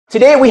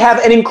Today we have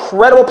an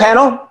incredible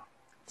panel,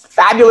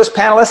 fabulous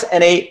panelists,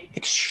 and an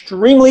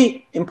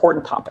extremely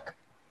important topic.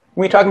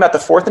 We're talking about the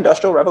fourth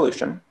industrial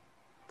revolution,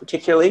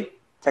 particularly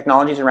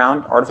technologies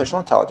around artificial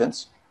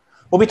intelligence.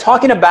 We'll be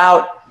talking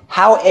about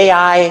how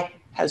AI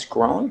has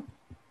grown,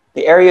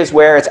 the areas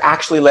where it's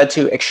actually led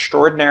to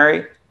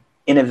extraordinary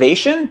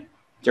innovation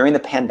during the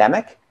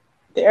pandemic,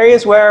 the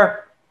areas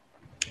where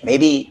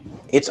maybe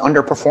it's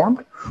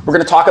underperformed. We're going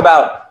to talk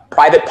about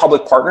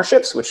private-public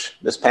partnerships, which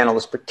this panel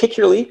is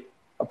particularly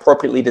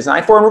appropriately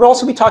designed for, and we'll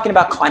also be talking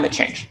about climate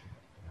change.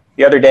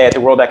 The other day at the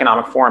World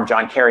Economic Forum,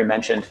 John Kerry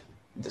mentioned,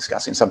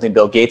 discussing something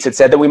Bill Gates had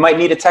said, that we might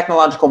need a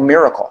technological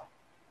miracle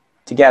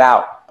to get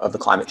out of the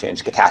climate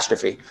change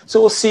catastrophe.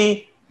 So we'll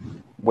see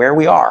where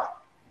we are,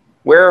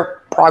 where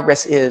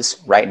progress is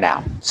right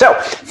now. So,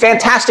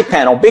 fantastic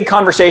panel, big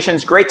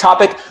conversations, great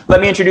topic. Let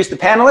me introduce the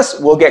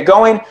panelists. We'll get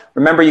going.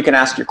 Remember, you can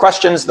ask your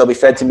questions. They'll be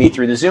fed to me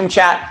through the Zoom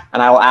chat,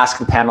 and I will ask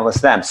the panelists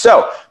them.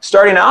 So,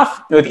 starting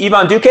off with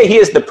Øyvind Duque, he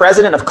is the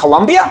president of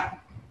Colombia.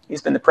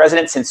 He's been the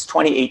president since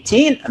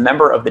 2018, a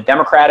member of the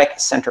Democratic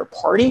Center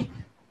Party.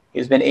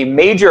 He's been a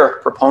major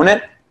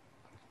proponent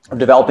of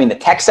developing the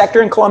tech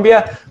sector in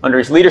Colombia. Under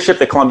his leadership,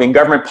 the Colombian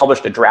government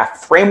published a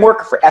draft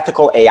framework for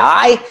ethical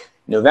AI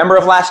in November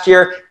of last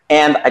year.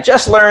 And I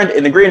just learned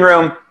in the green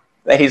room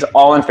that he's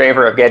all in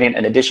favor of getting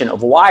an edition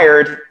of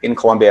Wired in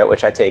Colombia,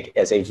 which I take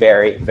as a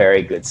very,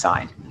 very good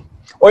sign.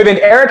 Øyvind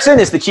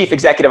Eriksen is the chief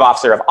executive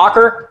officer of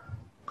Aker.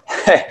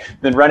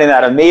 Been running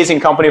that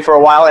amazing company for a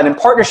while, and in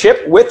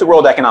partnership with the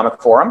World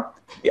Economic Forum,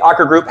 the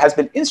Aker Group has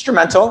been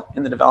instrumental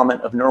in the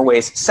development of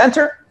Norway's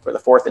Center for the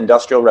Fourth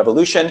Industrial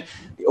Revolution,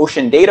 the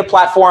Ocean Data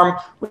Platform,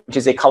 which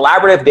is a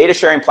collaborative data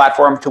sharing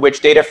platform to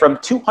which data from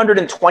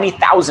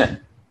 220,000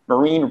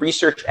 marine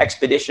research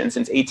expeditions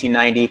since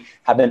 1890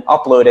 have been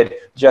uploaded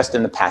just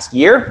in the past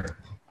year.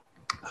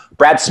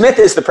 Brad Smith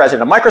is the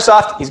president of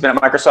Microsoft. He's been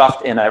at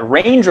Microsoft in a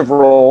range of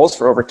roles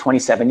for over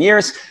 27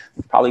 years.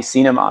 You've probably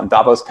seen him on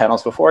Davos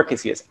panels before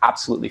because he is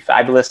absolutely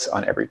fabulous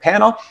on every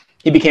panel.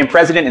 He became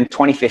president in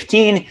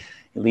 2015. He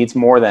leads leads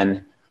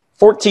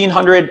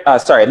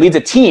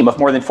a team of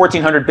more than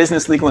 1,400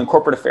 business, legal, and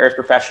corporate affairs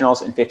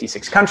professionals in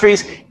 56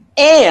 countries.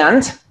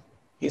 And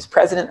he's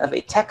president of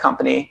a tech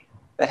company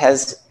that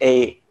has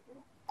a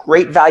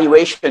great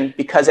valuation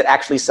because it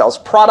actually sells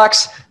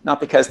products, not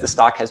because the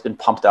stock has been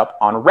pumped up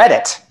on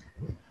Reddit.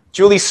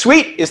 Julie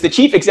Sweet is the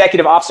chief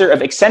executive officer of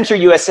Accenture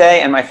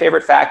USA, and my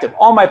favorite fact of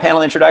all my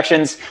panel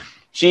introductions,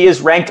 she is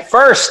ranked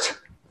first,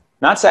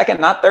 not second,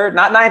 not third,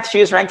 not ninth, she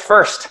is ranked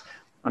first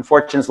on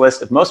Fortune's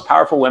list of most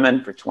powerful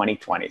women for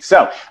 2020.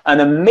 So an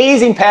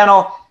amazing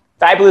panel,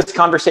 fabulous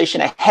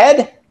conversation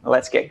ahead.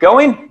 Let's get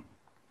going.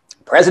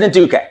 President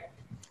Duque.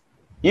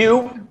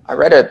 I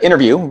read an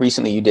interview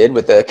recently you did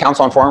with the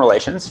Council on Foreign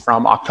Relations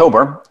from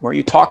October, where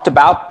you talked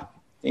about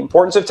the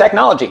importance of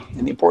technology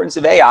and the importance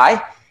of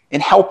AI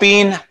in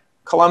helping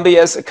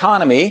Colombia's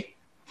economy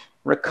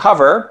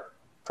recover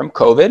from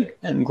COVID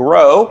and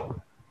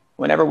grow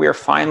whenever we are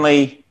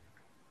finally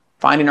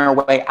finding our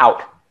way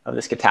out of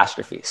this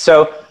catastrophe.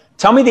 So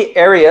tell me the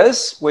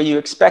areas where you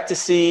expect to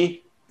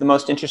see the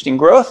most interesting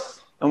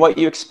growth and what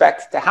you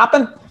expect to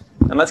happen.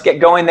 And let's get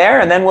going there,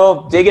 and then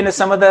we'll dig into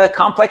some of the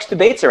complex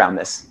debates around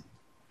this.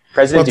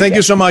 President Well, thank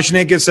you so much,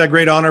 Nick. It's a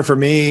great honor for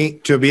me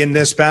to be in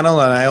this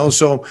panel, and I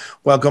also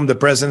welcome the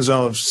presence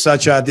of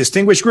such a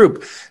distinguished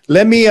group.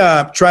 Let me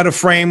try to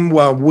frame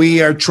what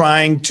we are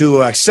trying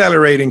to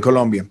accelerate in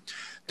Colombia.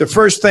 The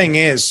first thing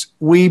is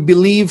we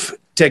believe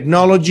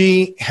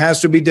technology has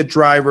to be the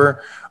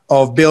driver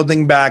of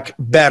building back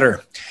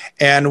better.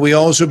 And we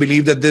also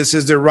believe that this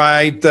is the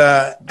right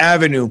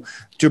avenue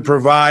to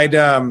provide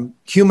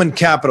human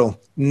capital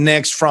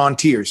next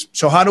frontiers.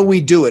 So how do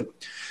we do it?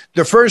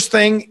 The first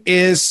thing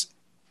is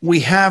we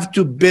have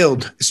to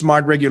build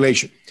smart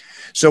regulation.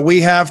 So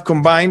we have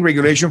combined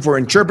regulation for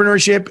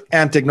entrepreneurship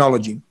and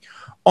technology.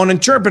 On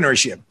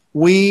entrepreneurship,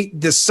 we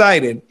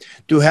decided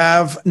to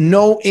have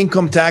no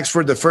income tax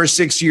for the first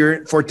 6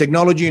 years for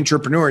technology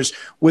entrepreneurs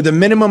with a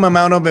minimum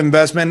amount of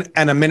investment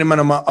and a minimum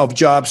amount of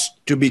jobs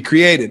to be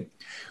created.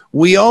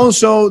 We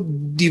also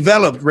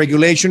developed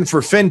regulation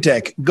for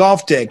fintech,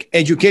 GovTech,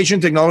 education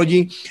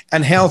technology,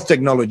 and health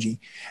technology.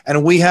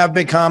 And we have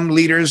become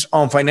leaders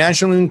on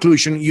financial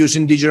inclusion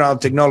using digital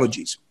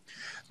technologies.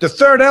 The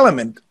third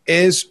element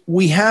is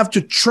we have to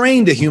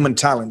train the human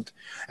talent.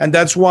 And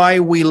that's why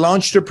we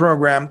launched a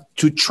program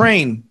to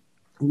train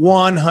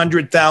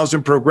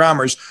 100,000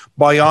 programmers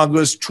by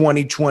August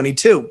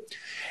 2022.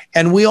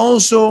 And we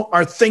also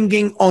are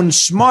thinking on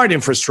smart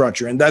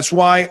infrastructure. And that's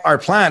why our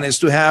plan is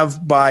to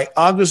have by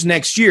August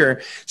next year,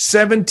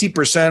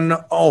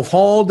 70% of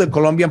all the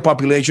Colombian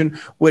population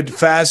with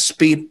fast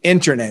speed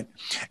internet.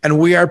 And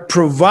we are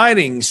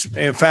providing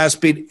fast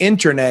speed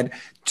internet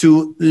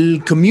to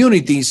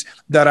communities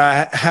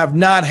that have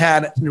not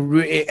had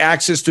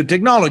access to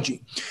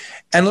technology.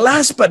 And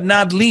last but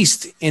not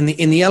least in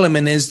the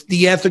element is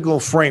the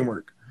ethical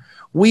framework.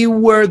 We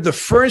were the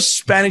first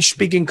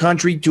Spanish-speaking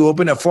country to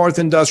open a fourth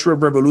industrial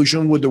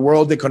revolution with the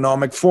World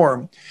Economic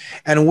Forum.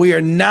 And we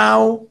are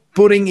now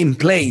putting in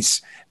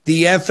place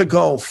the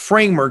ethical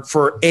framework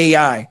for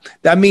AI.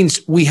 That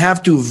means we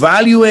have to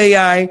value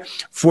AI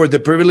for the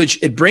privilege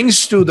it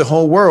brings to the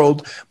whole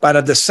world, but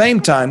at the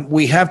same time,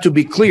 we have to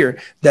be clear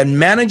that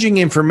managing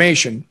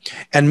information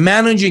and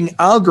managing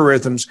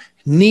algorithms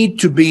need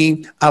to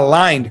be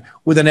aligned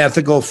with an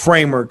ethical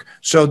framework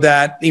so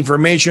that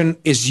information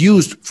is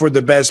used for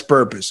the best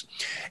purpose.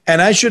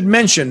 And I should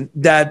mention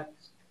that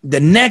the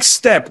next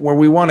step where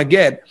we want to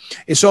get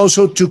is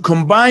also to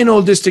combine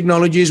all these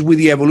technologies with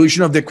the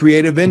evolution of the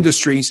creative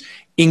industries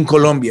in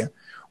Colombia.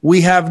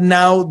 We have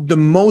now the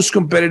most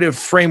competitive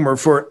framework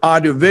for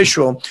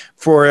audiovisual,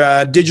 for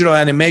digital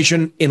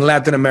animation in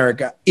Latin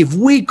America. If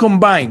we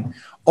combine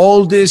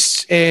all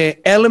these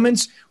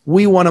elements,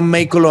 we want to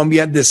make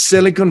Colombia the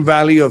Silicon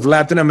Valley of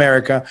Latin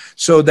America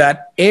so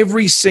that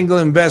every single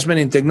investment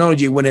in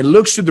technology, when it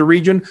looks to the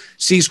region,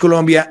 sees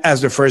Colombia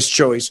as the first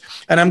choice.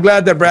 And I'm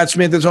glad that Brad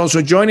Smith is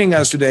also joining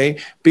us today,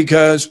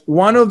 because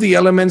one of the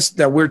elements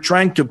that we're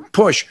trying to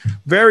push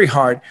very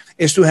hard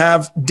is to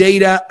have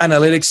data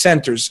analytics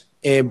centers.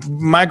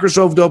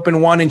 Microsoft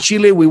opened one in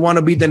Chile. We want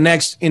to be the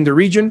next in the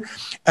region.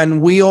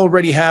 And we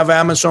already have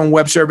Amazon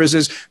Web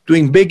Services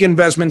doing big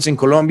investments in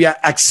Colombia.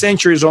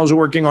 Accenture is also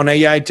working on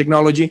AI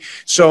technology.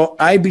 So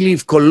I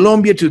believe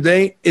Colombia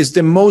today is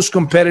the most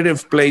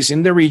competitive place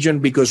in the region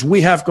because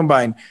we have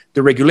combined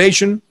the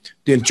regulation,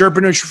 the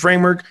entrepreneurship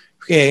framework,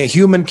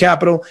 human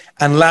capital,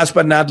 and last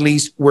but not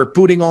least, we're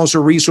putting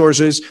also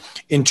resources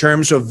in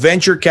terms of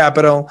venture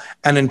capital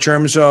and in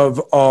terms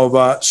of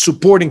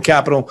supporting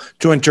capital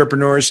to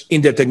entrepreneurs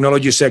in the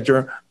technology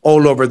sector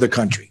all over the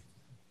country.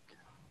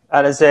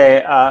 That is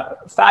a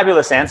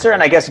fabulous answer,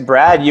 and I guess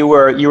Brad, you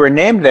were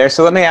named there.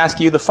 So let me ask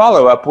you the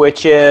follow-up,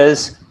 which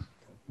is: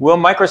 will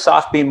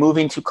Microsoft be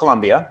moving to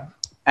Colombia?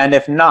 And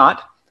if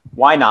not,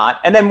 why not?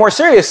 And then more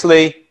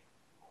seriously,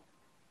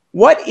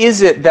 what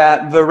is it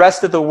that the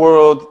rest of the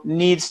world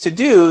needs to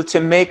do to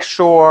make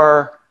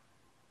sure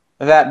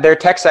that their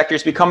tech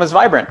sectors become as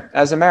vibrant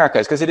as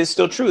America's? Because it is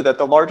still true that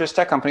the largest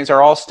tech companies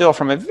are all still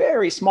from a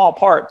very small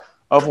part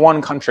of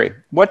one country.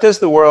 What does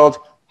the world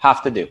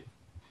have to do?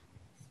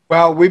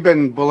 Well, we've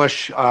been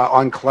bullish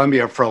on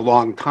Colombia for a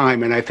long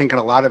time, and I think in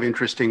a lot of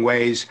interesting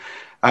ways.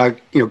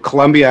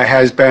 Colombia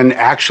has been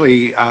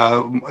actually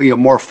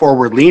more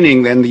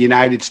forward-leaning than the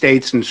United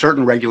States in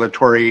certain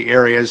regulatory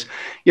areas,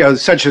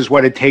 such as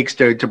what it takes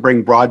to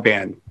bring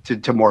broadband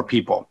to more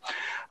people.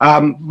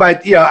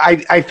 But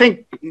I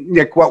think,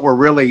 Nick, what we're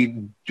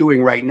really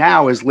doing right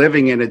now is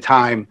living in a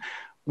time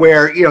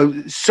where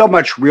so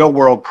much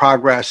real-world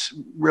progress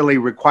really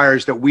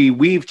requires that we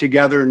weave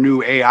together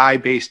new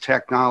AI-based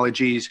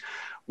technologies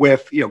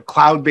with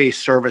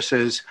cloud-based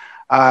services.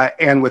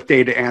 And with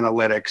data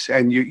analytics,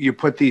 and you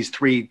put these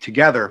three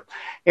together.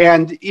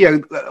 And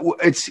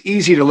it's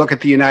easy to look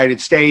at the United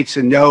States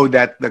and know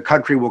that the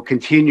country will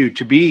continue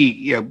to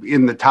be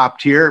in the top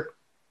tier,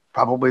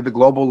 probably the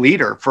global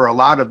leader for a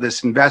lot of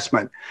this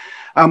investment.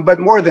 But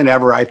more than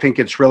ever, I think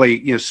it's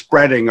really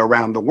spreading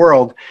around the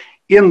world,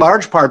 in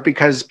large part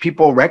because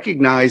people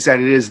recognize that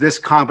it is this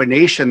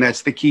combination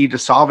that's the key to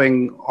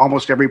solving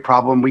almost every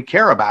problem we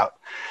care about.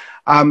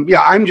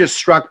 I'm just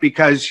struck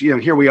because,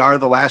 here we are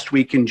the last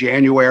week in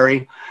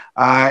January,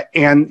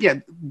 and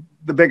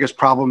the biggest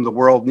problem the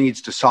world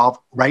needs to solve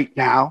right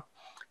now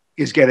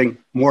is getting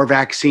more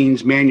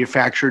vaccines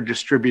manufactured,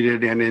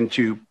 distributed, and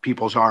into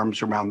people's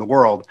arms around the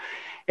world.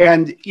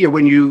 And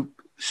when you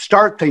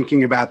start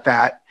thinking about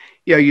that,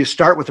 you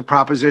start with the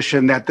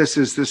proposition that this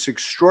is this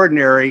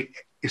extraordinary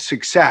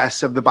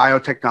success of the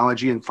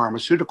biotechnology and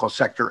pharmaceutical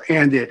sector,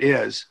 and it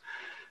is.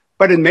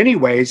 But in many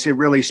ways, it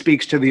really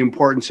speaks to the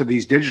importance of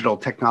these digital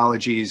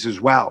technologies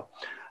as well.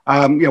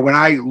 When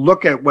I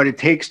look at what it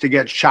takes to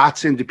get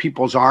shots into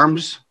people's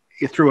arms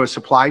through a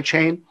supply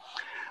chain,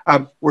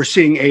 we're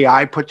seeing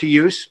AI put to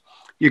use.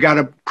 You got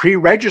to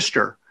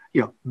pre-register,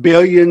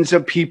 billions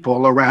of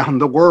people around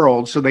the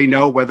world so they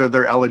know whether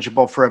they're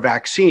eligible for a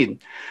vaccine.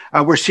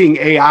 We're seeing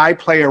AI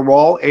play a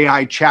role,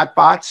 AI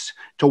chatbots,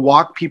 to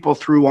walk people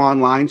through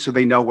online so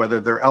they know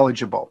whether they're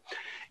eligible.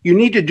 You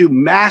need to do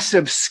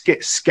massive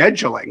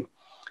scheduling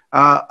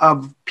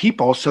of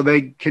people so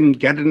they can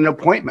get an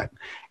appointment.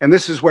 And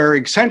this is where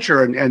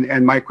Accenture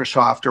and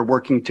Microsoft are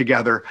working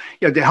together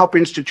to help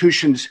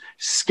institutions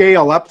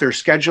scale up their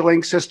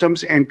scheduling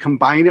systems and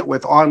combine it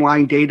with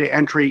online data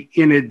entry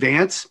in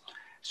advance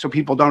so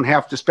people don't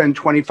have to spend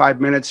 25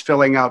 minutes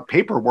filling out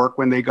paperwork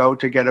when they go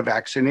to get a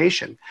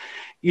vaccination.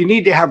 You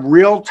need to have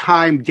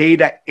real-time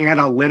data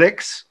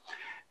analytics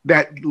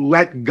that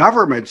let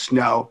governments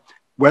know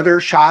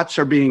whether shots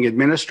are being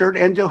administered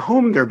and to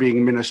whom they're being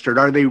administered.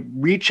 Are they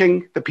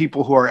reaching the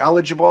people who are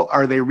eligible?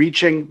 Are they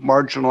reaching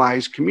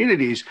marginalized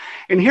communities?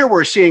 And here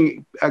we're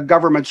seeing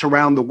governments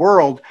around the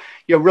world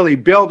really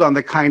build on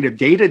the kind of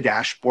data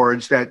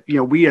dashboards that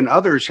we and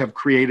others have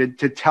created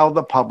to tell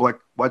the public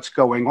what's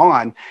going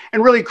on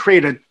and really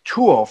create a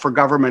tool for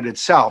government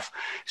itself.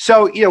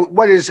 So,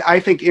 what is, I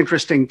think,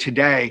 interesting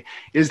today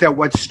is that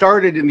what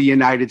started in the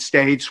United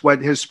States,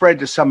 what has spread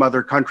to some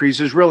other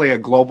countries, is really a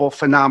global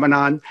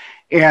phenomenon.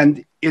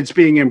 and it's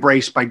being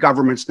embraced by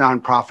governments,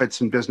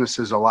 nonprofits, and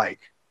businesses alike.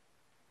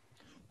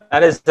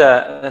 That's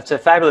a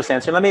fabulous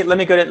answer. Let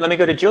me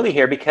go to Julie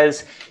here,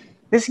 because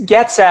this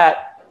gets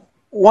at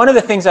one of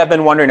the things I've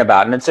been wondering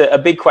about, and it's a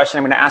big question.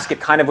 I'm going to ask it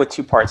kind of with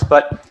two parts,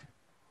 but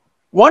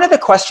one of the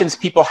questions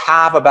people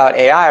have about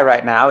AI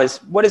right now is,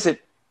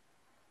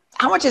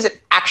 how much is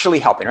it actually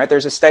helping, right?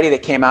 There's a study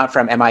that came out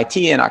from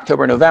MIT in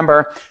October,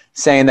 November,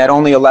 saying that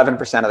only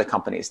 11% of the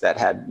companies that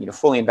had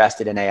fully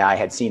invested in AI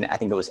had seen, I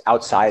think it was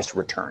outsized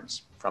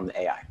returns from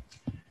the AI.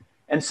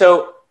 And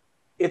so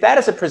if that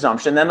is a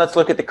presumption, then let's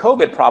look at the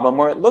COVID problem,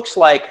 where it looks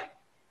like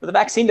the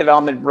vaccine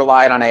development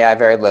relied on AI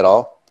very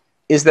little.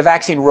 Is the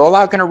vaccine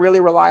rollout going to really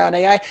rely on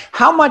AI?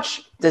 How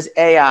much does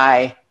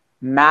AI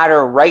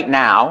matter right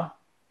now,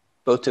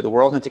 both to the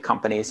world and to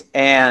companies,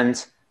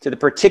 and to the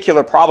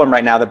particular problem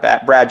right now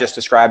that Brad just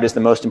described as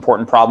the most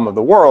important problem of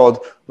the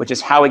world, which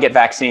is how we get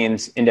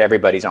vaccines into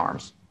everybody's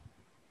arms?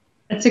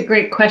 That's a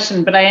great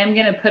question, but I am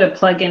going to put a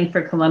plug in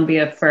for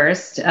Colombia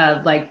first,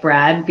 like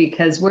Brad,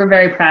 because we're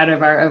very proud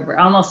of our over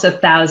almost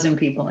 1,000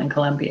 people in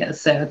Colombia.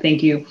 So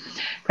thank you,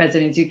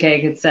 President Duque.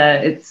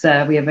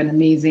 We have an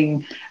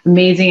amazing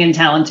and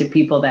talented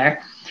people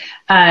there.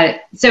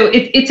 So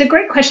it's a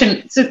great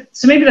question. So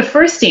maybe the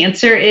first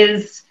answer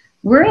is,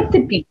 we're at the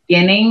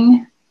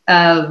beginning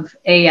of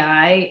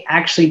AI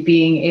actually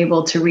being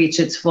able to reach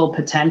its full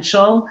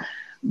potential,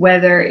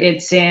 whether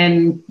it's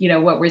in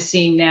what we're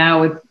seeing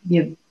now with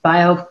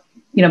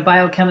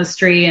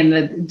biochemistry and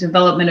the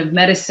development of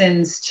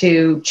medicines,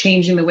 to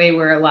changing the way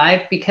we're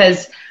alive,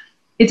 because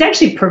it's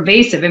actually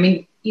pervasive. I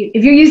mean,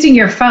 if you're using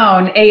your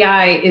phone,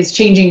 AI is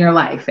changing your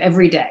life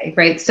every day,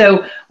 right?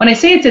 So when I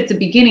say it's at the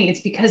beginning,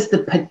 it's because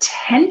the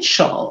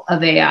potential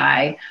of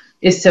AI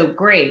is so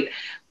great.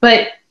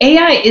 But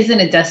AI isn't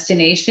a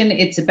destination,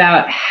 it's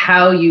about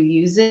how you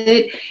use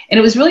it. And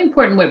it was really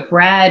important what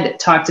Brad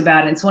talked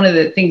about, and it's one of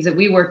the things that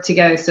we work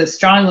together so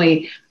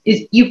strongly,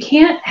 is you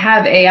can't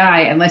have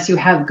AI unless you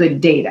have good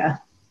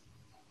data.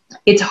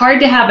 It's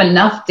hard to have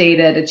enough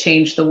data to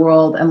change the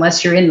world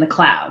unless you're in the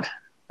cloud,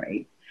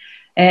 right?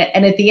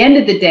 And at the end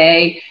of the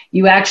day,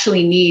 you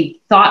actually need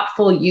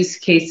thoughtful use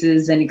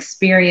cases and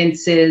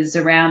experiences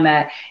around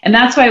that. And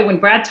that's why when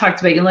Brad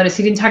talked about, you'll notice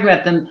he didn't talk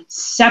about them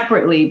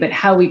separately, but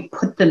how we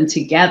put them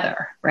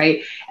together,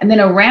 right? And then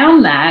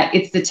around that,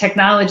 it's the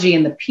technology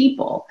and the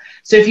people.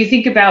 So if you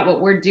think about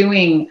what we're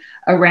doing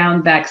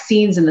around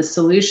vaccines and the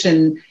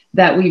solution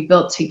that we've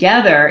built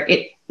together,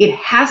 it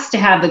has to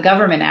have the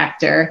government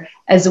actor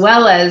as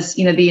well as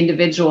the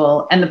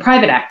individual and the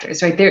private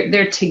actors, right?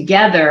 They're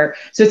together.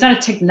 So it's not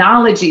a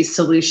technology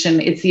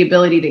solution, it's the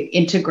ability to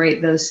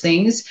integrate those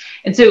things.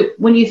 And so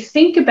when you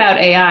think about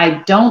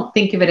AI, don't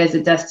think of it as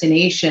a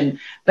destination,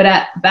 but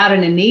about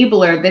an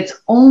enabler that's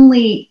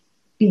only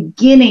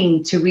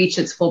beginning to reach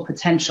its full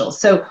potential.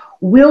 So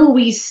will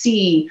we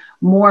see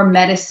more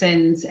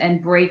medicines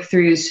and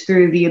breakthroughs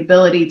through the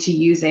ability to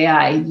use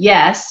AI?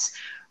 Yes.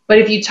 But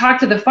if you talk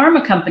to the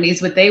pharma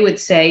companies, what they would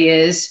say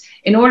is,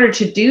 in order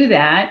to do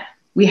that,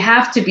 we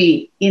have to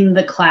be in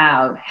the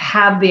cloud,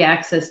 have the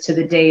access to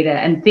the data,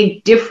 and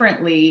think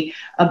differently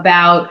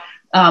about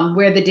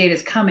where the data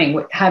is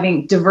coming,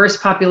 having diverse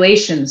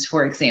populations,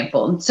 for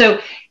example. And so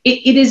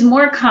it is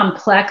more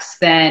complex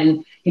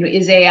than,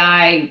 is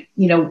AI,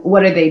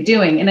 what are they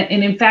doing?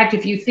 And in fact,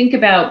 if you think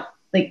about,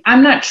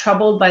 I'm not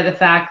troubled by the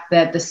fact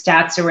that the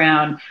stats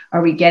around,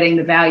 are we getting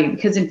the value?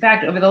 Because in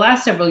fact, over the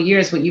last several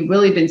years, what you've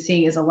really been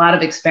seeing is a lot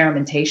of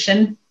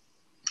experimentation.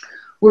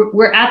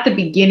 We're at the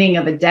beginning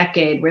of a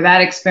decade where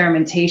that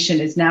experimentation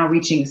is now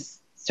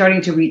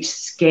starting to reach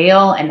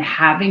scale and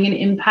having an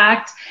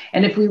impact.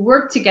 And if we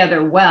work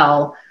together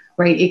well,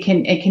 right, it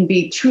can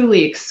be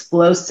truly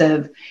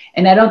explosive.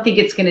 And I don't think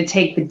it's going to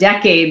take the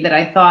decade that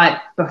I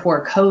thought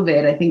before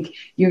COVID. I think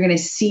you're going to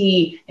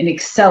see an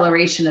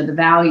acceleration of the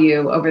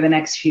value over the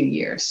next few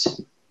years.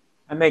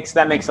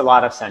 That makes a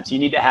lot of sense. You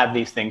need to have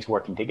these things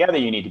working together.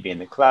 You need to be in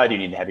the cloud. You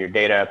need to have your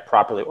data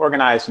properly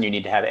organized, and you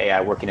need to have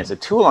AI working as a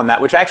tool on that,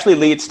 which actually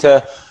leads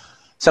to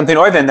something,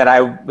 Øyvind, that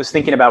I was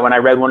thinking about when I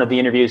read one of the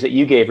interviews that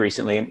you gave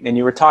recently. And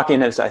you were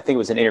talking, I think it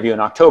was an interview in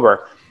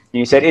October, and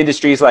you said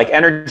industries like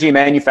energy,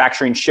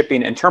 manufacturing,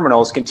 shipping, and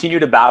terminals continue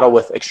to battle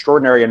with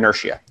extraordinary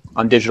inertia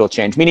on digital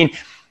change, meaning,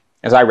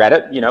 as I read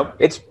it,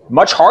 it's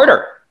much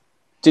harder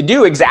to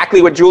do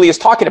exactly what Julie is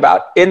talking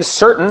about in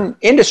certain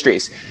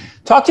industries.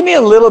 Talk to me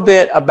a little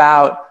bit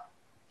about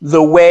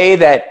the way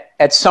that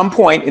at some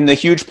point in the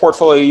huge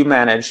portfolio you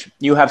manage,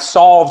 you have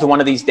solved one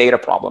of these data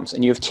problems,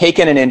 and you've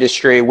taken an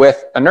industry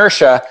with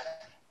inertia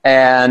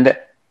and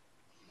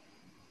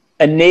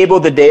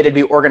enabled the data to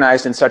be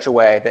organized in such a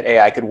way that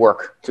AI could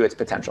work to its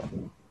potential.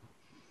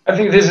 I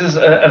think this is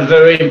a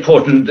very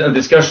important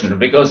discussion,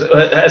 because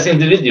as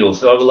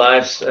individuals, our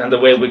lives and the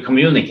way we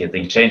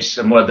communicating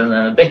changed more than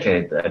a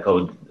decade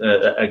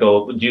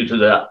ago due to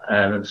the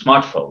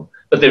smartphone.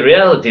 But the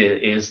reality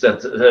is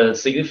that the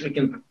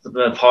significant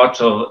part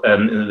of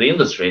the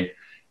industry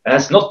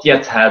has not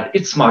yet had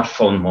its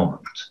smartphone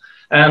moment.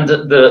 And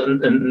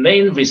the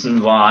main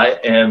reason why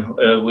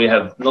we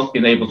have not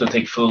been able to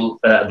take full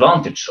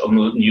advantage of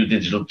new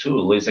digital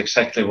tool is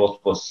exactly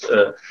what was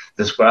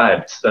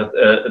described, that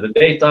the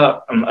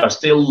data are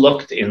still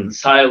locked in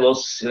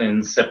silos,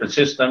 in separate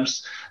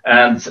systems,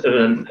 and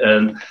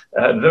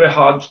very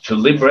hard to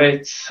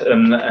liberate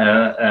and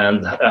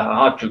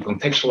hard to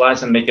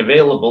contextualize and make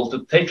available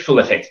to take full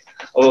effect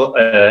of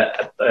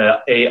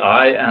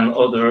AI and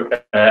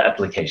other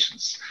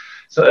applications.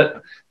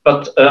 So,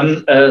 but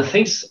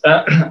things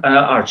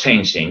are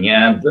changing,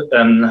 and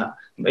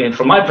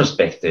from my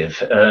perspective,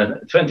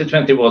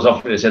 2020 was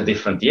obviously a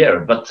different year,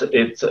 but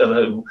it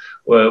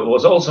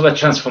was also a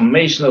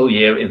transformational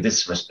year in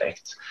this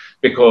respect,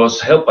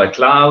 because helped by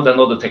cloud and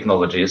other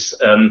technologies,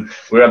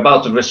 we're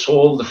about to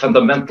resolve the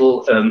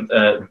fundamental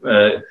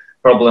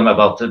problem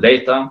about the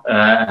data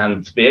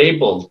and be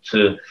able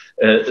to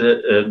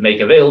make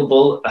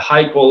available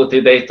high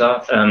quality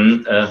data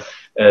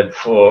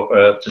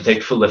to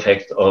take full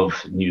effect of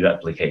new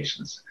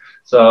applications.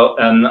 So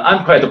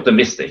I'm quite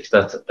optimistic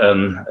that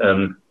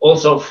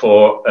also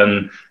for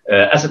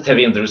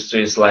asset-heavy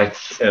industries like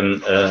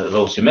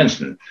those you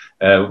mentioned,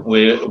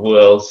 we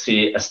will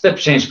see a step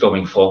change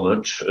going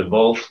forward,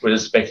 both with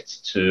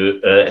respect to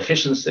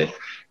efficiency,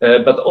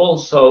 but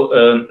also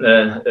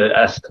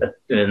as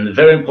a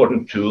very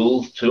important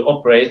tool to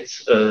operate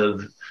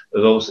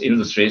those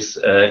industries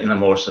in a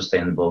more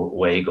sustainable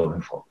way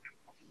going forward.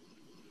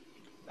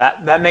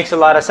 That makes a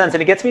lot of sense.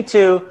 And it gets me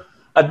to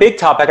a big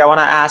topic I want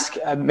to ask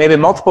maybe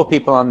multiple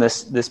people on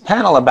this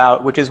panel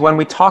about, which is when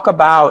we talk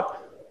about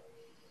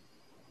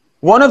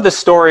one of the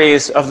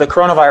stories of the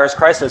coronavirus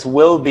crisis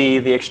will be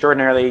the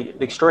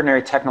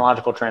extraordinary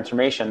technological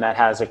transformation that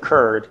has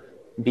occurred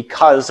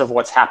because of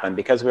what's happened,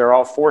 because we were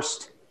all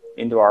forced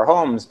into our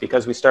homes,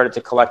 because we started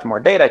to collect more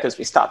data, because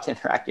we stopped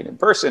interacting in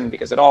person,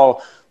 because it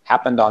all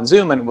happened on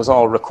Zoom and it was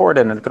all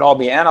recorded and it could all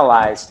be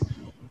analyzed.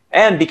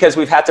 And because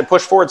we've had to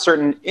push forward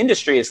certain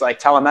industries like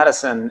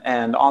telemedicine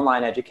and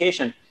online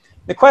education.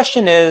 The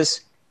question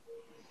is,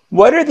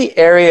 what are the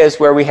areas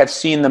where we have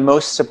seen the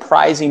most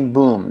surprising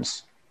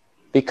booms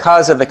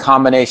because of the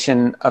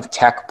combination of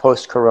tech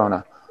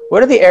post-corona?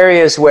 What are the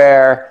areas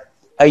where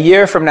a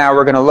year from now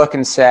we're going to look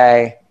and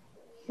say,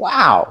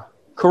 wow,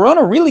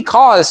 corona really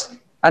caused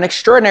an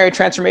extraordinary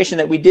transformation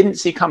that we didn't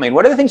see coming?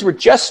 What are the things we're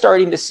just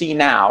starting to see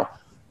now,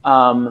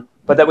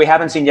 but that we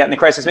haven't seen yet in the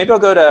crisis? Maybe I'll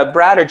go to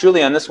Brad or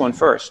Julie on this one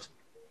first.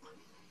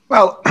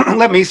 Well,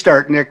 let me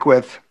start, Nick,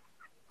 with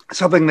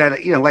something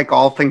that, like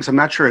all things, I'm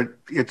not sure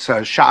it's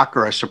a shock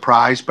or a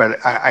surprise,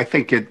 but I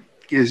think it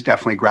is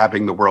definitely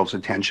grabbing the world's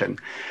attention.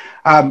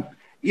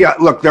 Yeah,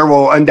 look, there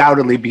will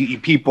undoubtedly be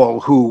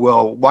people who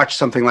will watch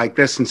something like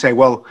this and say,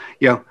 well,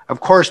 of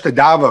course the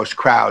Davos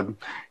crowd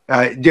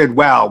did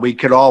well. We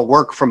could all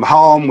work from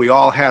home. We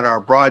all had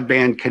our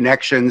broadband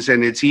connections,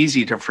 and it's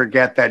easy to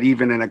forget that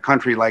even in a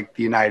country like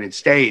the United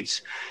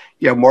States,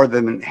 more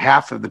than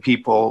half of the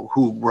people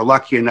who were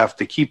lucky enough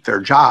to keep their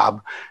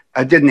job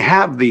didn't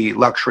have the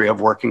luxury of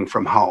working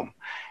from home.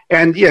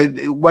 And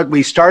what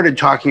we started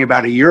talking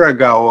about a year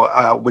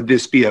ago, would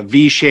this be a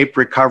V-shaped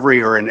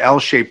recovery or an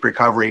L-shaped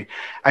recovery,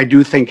 I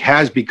do think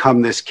has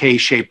become this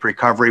K-shaped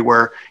recovery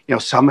where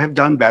some have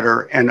done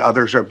better and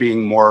others are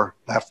being more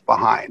left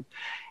behind.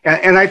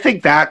 And I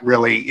think that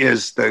really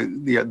is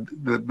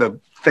the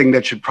thing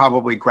that should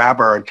probably grab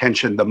our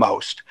attention the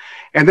most.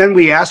 And then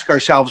we ask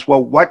ourselves,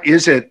 well, what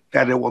is it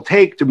that it will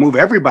take to move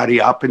everybody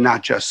up and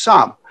not just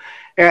some?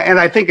 And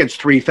I think it's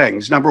three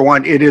things. Number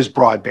one, it is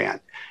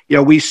broadband.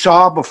 We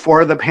saw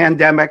before the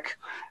pandemic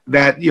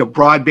that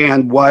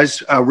broadband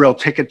was a real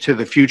ticket to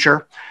the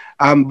future,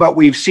 but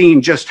we've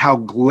seen just how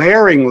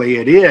glaringly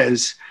it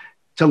is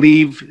to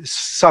leave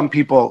some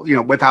people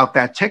without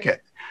that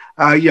ticket.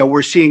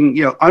 We're seeing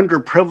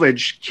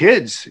underprivileged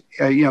kids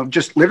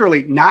just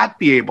literally not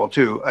be able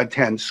to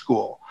attend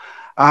school.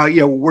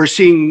 We're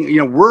seeing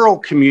rural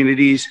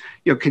communities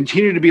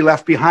continue to be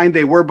left behind.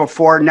 They were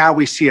before. Now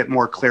we see it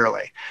more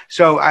clearly.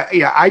 So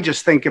I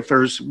just think if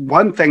there's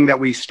one thing that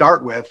we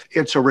start with,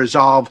 it's a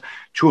resolve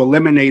to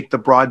eliminate the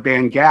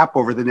broadband gap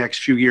over the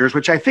next few years,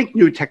 which I think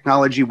new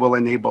technology will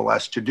enable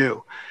us to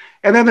do.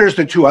 And then there's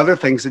the two other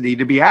things that need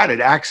to be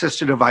added: access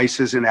to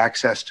devices and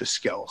access to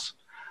skills.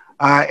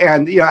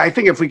 I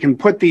think if we can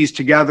put these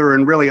together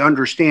and really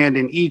understand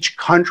in each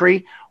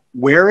country,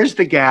 where is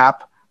the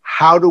gap?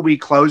 How do we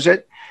close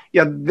it?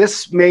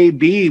 This may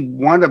be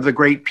one of the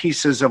great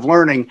pieces of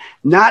learning,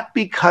 not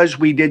because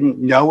we didn't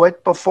know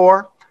it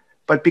before,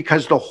 but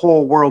because the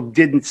whole world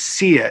didn't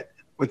see it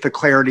with the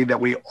clarity that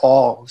we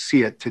all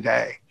see it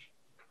today.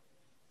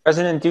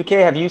 President Duque,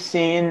 have you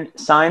seen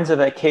signs of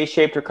a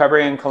K-shaped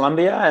recovery in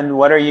Colombia? And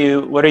what are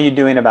you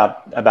doing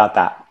about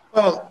that?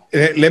 Well,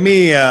 Let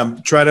me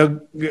try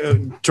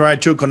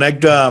to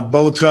connect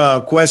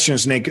both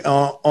questions, Nick.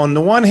 On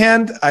the one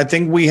hand, I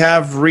think we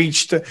have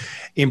reached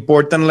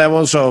important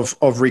levels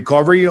of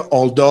recovery,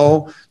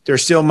 although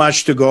there's still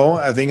much to go.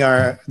 I think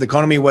the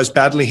economy was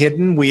badly hit.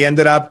 We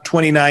ended up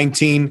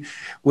 2019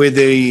 with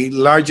the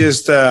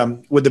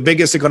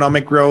biggest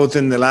economic growth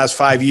in the last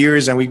 5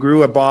 years, and we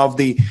grew above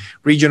the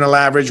regional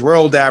average,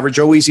 world average,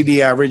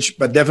 OECD average.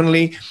 But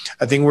definitely,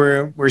 I think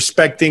we're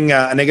expecting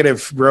a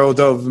negative growth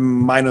of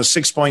minus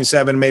 6.7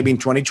 maybe in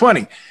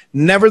 2020.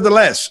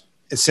 Nevertheless,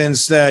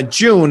 since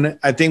June,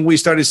 I think we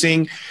started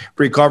seeing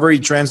recovery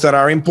trends that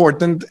are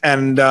important,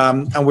 and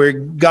we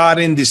got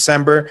in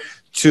December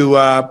to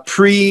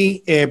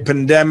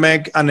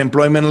pre-pandemic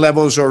unemployment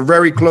levels or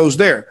very close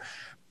there.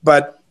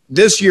 But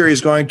this year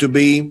is going to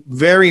be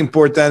very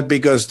important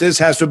because this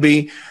has to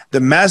be the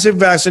massive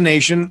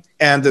vaccination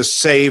and the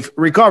safe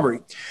recovery.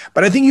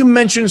 But I think you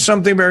mentioned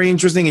something very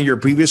interesting in your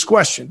previous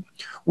question.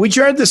 Which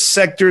are the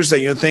sectors that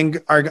you think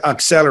are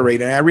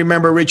accelerating? I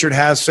remember Richard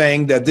Haas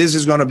saying that this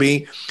is going to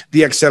be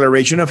the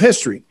acceleration of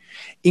history.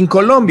 In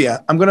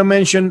Colombia, I'm going to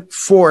mention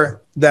 4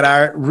 that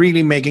are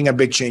really making a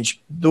big change.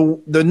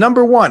 The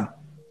number one,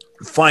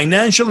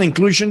 financial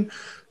inclusion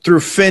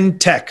through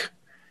fintech.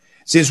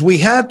 Since we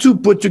had to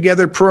put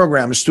together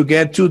programs to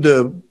get to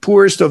the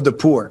poorest of the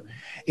poor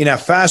in a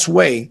fast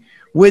way,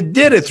 we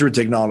did it through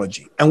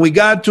technology. And we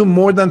got to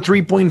more than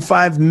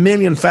 3.5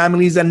 million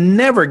families that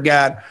never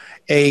got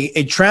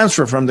a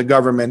transfer from the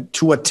government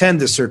to attend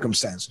this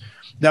circumstance.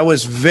 That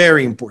was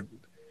very important.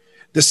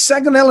 The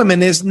second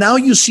element is now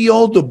you see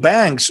all the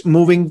banks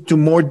moving to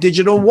more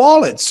digital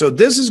wallets. So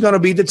this is going to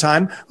be the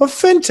time of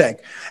fintech.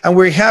 And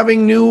we're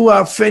having new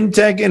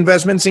fintech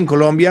investments in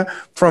Colombia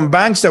from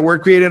banks that were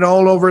created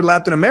all over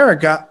Latin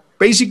America,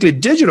 basically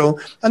digital,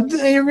 and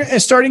they're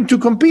starting to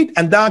compete.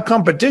 And that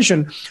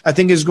competition, I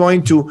think, is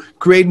going to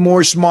create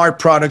more smart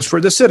products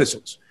for the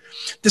citizens.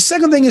 The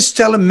second thing is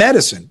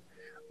telemedicine.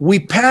 We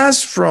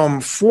passed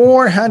from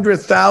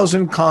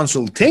 400,000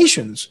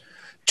 consultations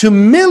to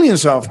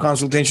millions of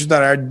consultations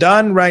that are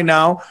done right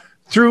now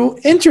through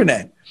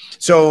internet.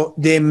 So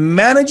the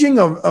managing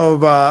of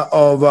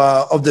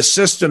the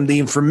system, the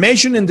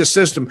information in the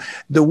system,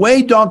 the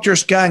way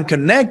doctors can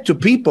connect to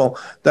people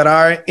that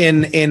are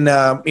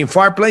in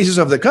far places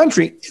of the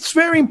country, it's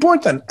very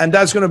important, and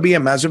that's going to be a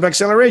massive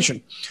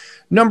acceleration.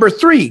 Number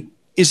 3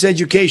 is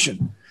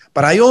education,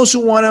 but I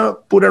also want to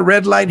put a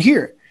red light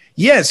here.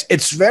 Yes,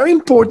 it's very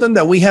important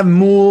that we have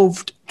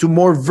moved to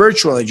more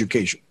virtual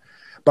education,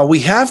 but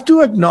we have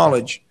to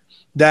acknowledge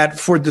that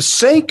for the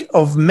sake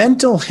of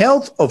mental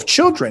health of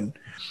children,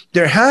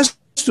 there has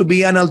to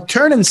be an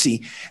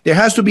alternancy. There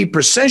has to be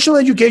presential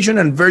education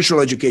and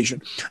virtual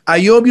education.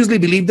 I obviously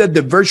believe that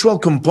the virtual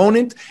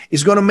component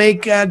is going to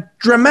make a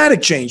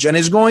dramatic change, and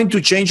is going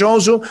to change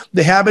also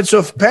the habits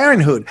of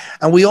parenthood.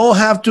 And we all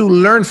have to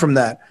learn from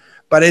that.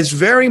 But it's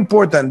very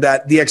important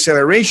that the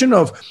acceleration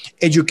of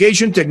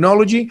education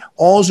technology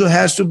also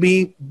has to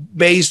be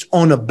based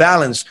on a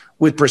balance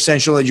with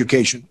presential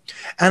education.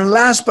 And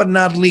last but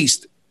not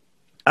least,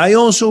 I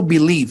also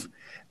believe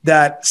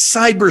that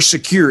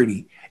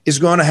cybersecurity is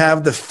going to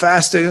have the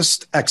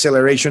fastest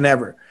acceleration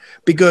ever,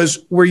 because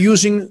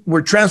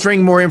we're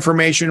transferring more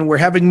information, we're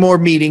having more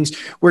meetings,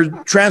 we're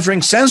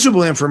transferring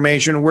sensible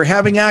information, we're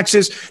having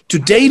access to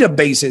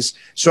databases.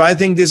 So I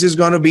think this is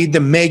going to be the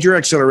major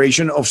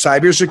acceleration of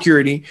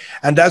cybersecurity.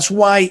 And that's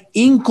why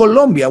in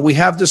Colombia, we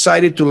have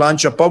decided to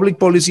launch a public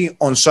policy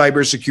on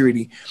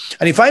cybersecurity.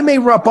 And if I may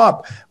wrap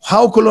up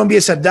how Colombia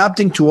is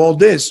adapting to all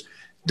this,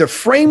 the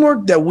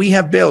framework that we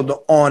have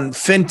built on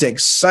fintech,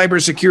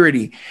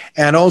 cybersecurity,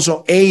 and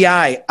also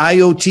AI,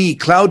 IoT,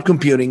 cloud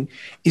computing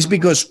is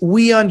because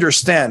we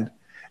understand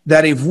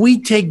that if we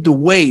take the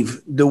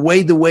wave, the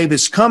way the wave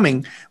is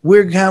coming,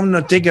 we're going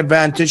to take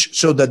advantage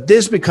so that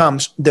this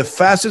becomes the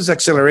fastest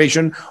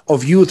acceleration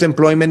of youth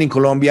employment in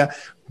Colombia,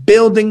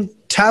 building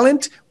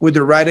talent with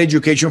the right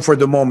education for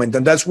the moment.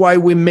 And that's why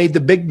we made the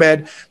big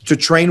bet to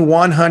train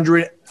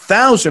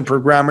 100,000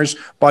 programmers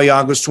by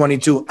August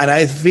 22. And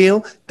I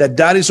feel that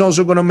that is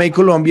also going to make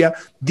Colombia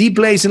the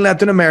place in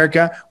Latin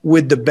America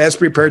with the best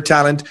prepared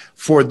talent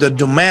for the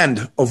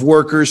demand of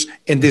workers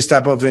in this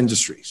type of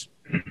industries.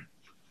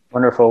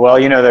 Wonderful. Well,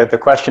 you know, the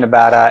question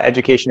about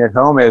education at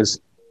home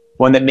is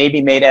one that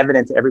maybe made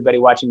evident to everybody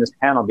watching this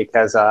panel,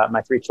 because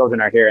my 3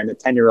 children are here, and the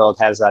 10-year-old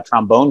has a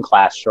trombone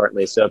class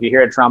shortly. So if you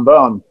hear a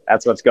trombone,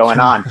 that's what's going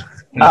on.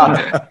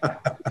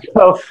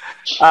 So,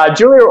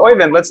 Julie or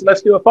Øyvind,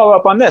 let's do a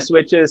follow-up on this,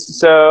 which is,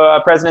 so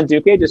President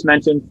Duque just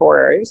mentioned 4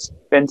 areas: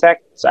 fintech,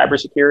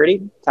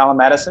 cybersecurity,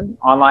 telemedicine,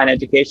 online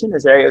education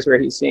as areas where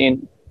he's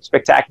seeing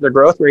spectacular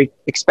growth, where he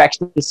expects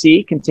to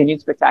see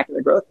continued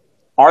spectacular growth.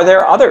 Are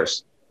there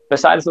others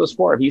besides those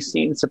 4? Have you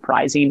seen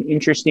surprising,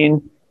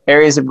 interesting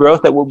areas of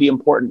growth that will be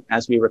important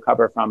as we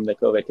recover from the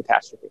COVID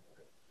catastrophe?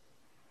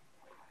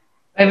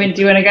 Øyvind,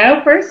 do you want to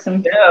go first?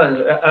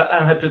 Yeah,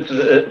 I'm happy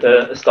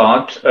to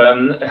start.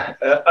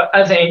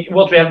 I think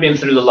what we have been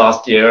through the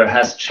last year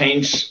has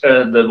changed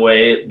the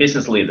way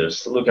business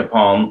leaders look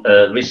upon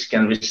risk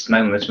and risk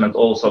management,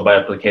 also by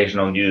application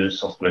of new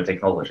software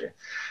technology.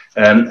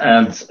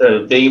 And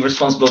being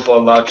responsible for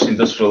a large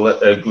industrial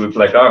group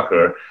like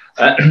Aker,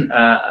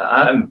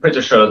 I'm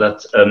pretty sure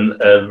that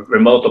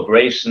remote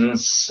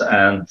operations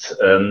and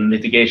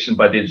mitigation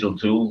by digital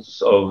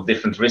tools of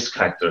different risk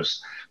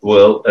factors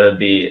will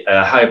be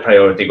a high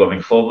priority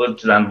going forward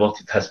than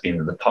what it has been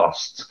in the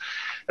past.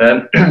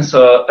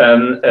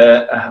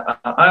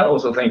 I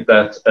also think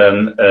that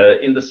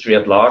industry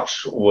at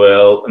large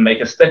will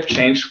make a step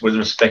change with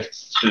respect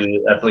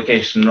to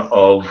application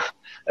of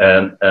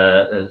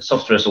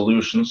software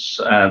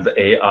solutions and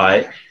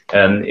AI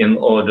in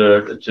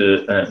order to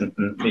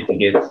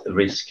mitigate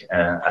risk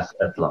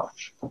at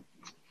large.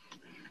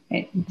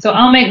 Okay. So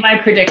I'll make my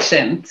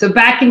prediction. So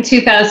back in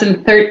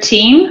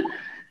 2013,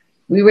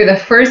 we were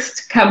the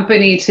first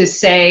company to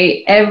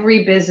say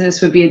every business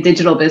would be a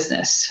digital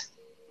business.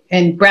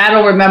 And Brad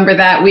will remember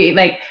that. We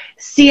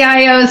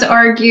CIOs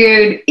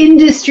argued,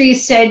 industry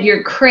said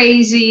you're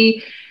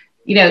crazy.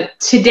 You know,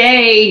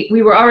 today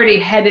we were already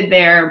headed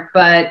there,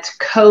 but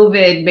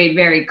COVID made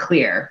very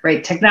clear,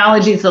 right?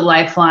 Technology is the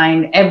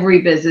lifeline,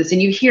 every business,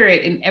 and you hear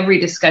it in every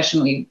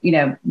discussion we,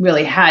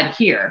 really had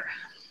here,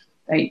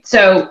 right?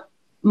 So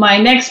my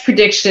next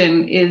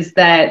prediction is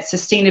that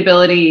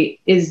sustainability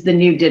is the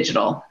new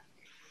digital.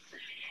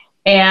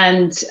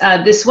 And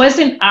this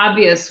wasn't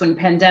obvious when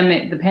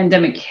the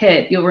pandemic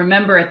hit. You'll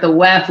remember at the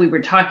WEF, we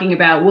were talking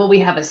about, will we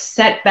have a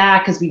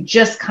setback because we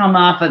just come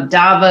off of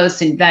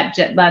Davos in that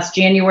last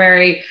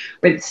January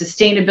with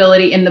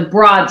sustainability in the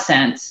broad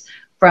sense,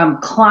 from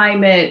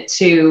climate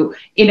to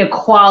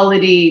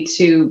inequality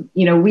to,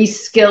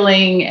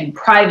 reskilling and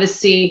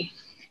privacy.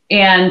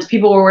 And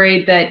people were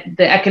worried that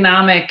the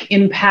economic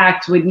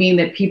impact would mean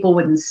that people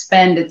wouldn't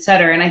spend, et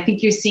cetera. And I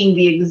think you're seeing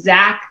the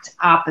exact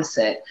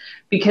opposite.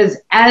 Because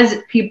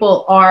as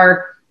people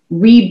are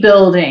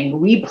rebuilding,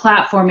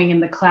 replatforming in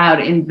the cloud,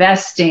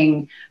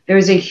 investing,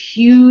 there's a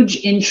huge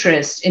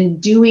interest in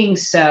doing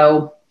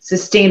so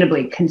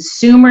sustainably.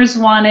 Consumers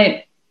want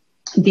it.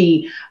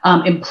 The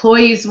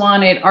employees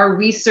want it. Our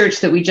research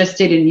that we just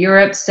did in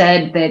Europe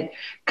said that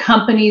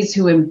companies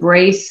who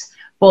embrace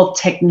both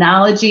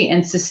technology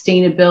and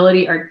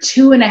sustainability are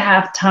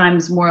 2.5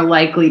 times more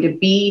likely to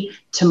be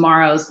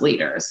tomorrow's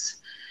leaders.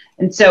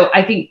 And so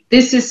I think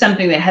this is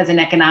something that has an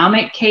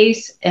economic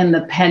case, and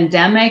the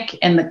pandemic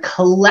and the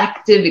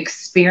collective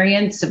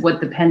experience of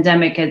what the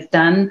pandemic has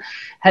done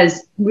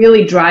has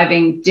really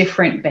driving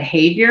different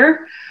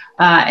behavior.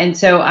 And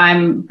so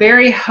I'm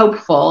very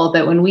hopeful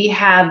that when we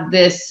have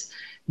this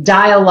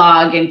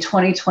dialogue in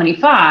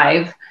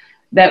 2025,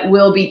 that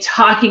we'll be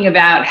talking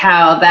about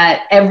how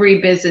that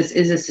every business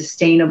is a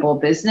sustainable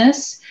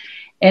business.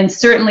 And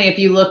certainly if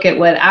you look at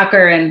what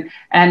Aker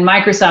and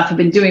Microsoft have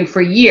been doing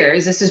for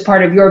years, this is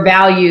part of your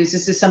values.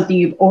 This is something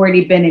you've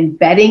already been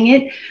embedding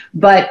it.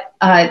 But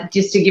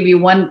just to give you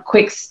one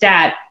quick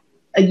stat,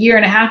 1.5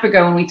 years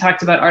ago when we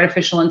talked about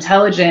artificial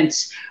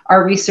intelligence,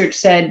 our research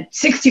said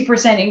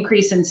 60%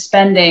 increase in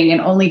spending and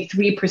only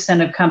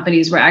 3% of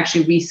companies were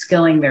actually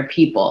reskilling their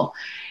people.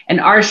 And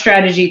our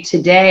strategy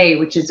today,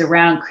 which is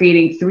around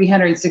creating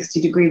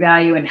 360-degree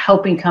value and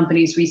helping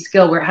companies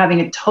reskill, we're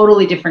having a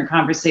totally different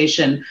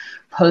conversation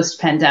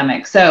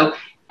post-pandemic. So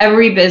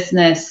every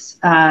business,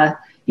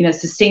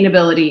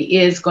 sustainability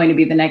is going to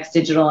be the next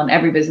digital, and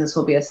every business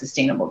will be a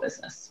sustainable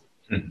business.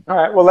 All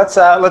right. Well,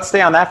 let's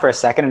stay on that for a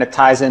second, and it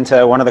ties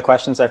into one of the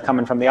questions that have come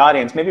in from the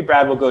audience. Maybe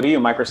Brad, will go to you.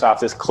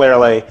 Microsoft has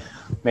clearly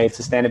made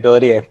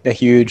sustainability a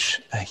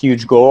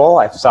huge goal.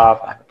 I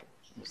saw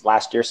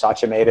last year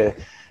Satya made an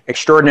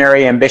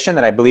extraordinary ambition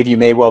that I believe you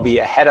may well be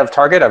ahead of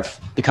target of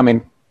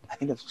becoming, I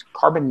think it's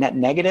carbon net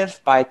negative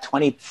by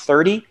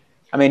 2030.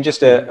 I mean,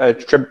 just a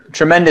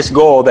tremendous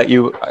goal that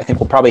I think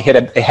will probably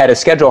hit ahead of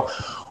schedule.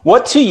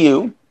 What to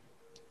you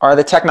are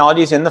the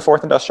technologies in the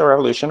fourth industrial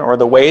revolution, or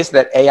the ways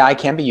that AI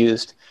can be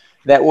used,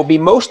 that will be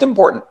most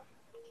important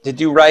to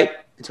do right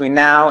between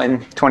now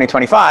and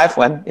 2025,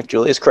 when, if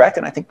Julie is correct,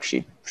 and I think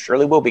she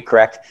surely will be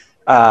correct,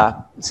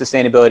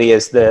 sustainability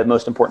is the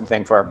most important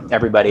thing for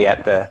everybody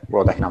at the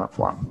World Economic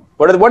Forum.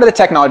 What are the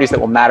technologies that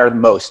will matter the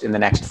most in the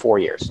next 4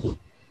 years?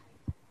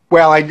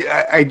 Well,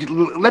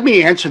 let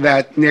me answer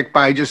that, Nick,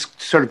 by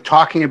just sort of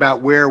talking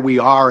about where we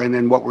are and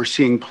then what we're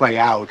seeing play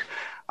out.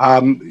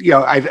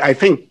 I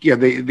think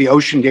the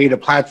ocean data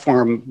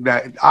platform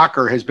that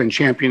Aker has been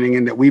championing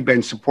and that we've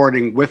been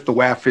supporting with the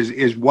WEF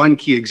is one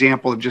key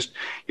example of just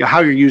how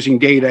you're using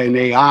data and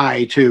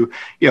AI to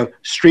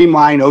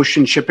streamline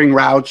ocean shipping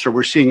routes, or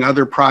we're seeing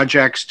other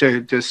projects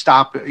to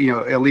stop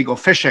illegal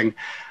fishing.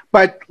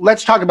 But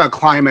let's talk about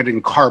climate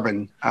and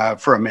carbon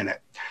for a minute.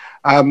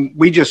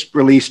 We just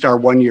released our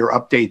 1-year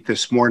update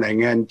this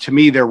morning, and to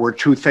me, there were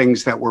 2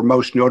 things that were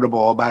most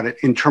notable about it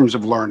in terms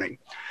of learning.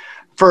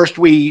 First,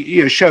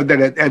 we showed that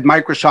at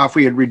Microsoft,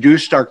 we had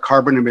reduced our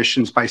carbon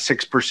emissions by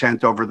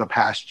 6% over the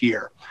past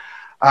year.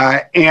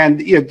 And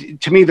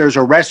to me, there's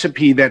a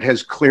recipe that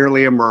has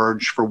clearly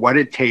emerged for what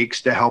it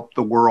takes to help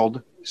the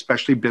world,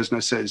 especially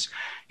businesses,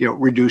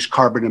 reduce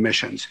carbon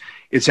emissions.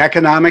 It's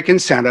economic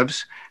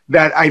incentives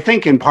that I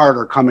think in part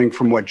are coming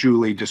from what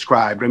Julie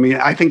described. I mean,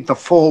 I think the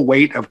full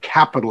weight of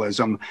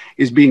capitalism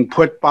is being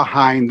put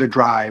behind the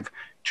drive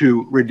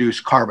to reduce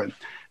carbon.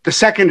 The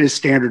second is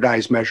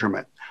standardized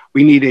measurement.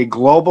 We need a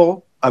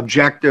global,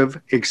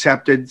 objective,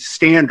 accepted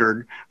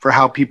standard for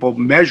how people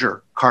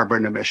measure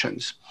carbon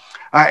emissions.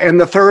 And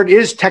the third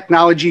is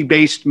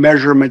technology-based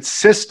measurement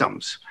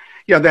systems.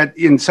 That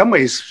in some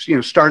ways,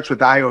 starts with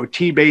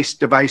IoT-based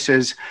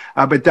devices,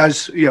 but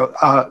does,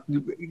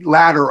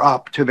 ladder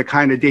up to the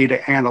kind of data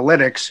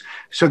analytics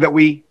so that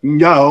we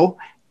know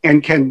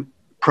and can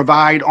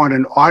provide on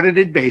an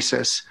audited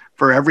basis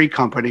for every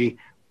company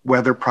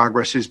whether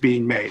progress is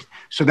being made.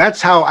 So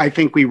that's how I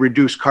think we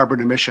reduce carbon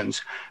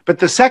emissions. But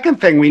the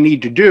second thing we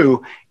need to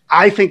do,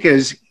 I think,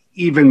 is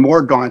even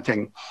more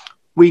daunting.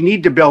 We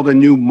need to build a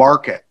new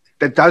market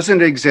that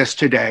doesn't exist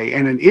today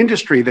and an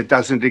industry that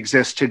doesn't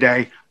exist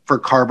today for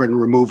carbon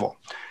removal.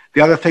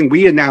 The other thing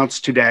we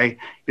announced today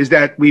is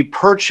that we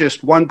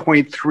purchased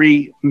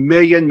 1.3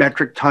 million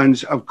metric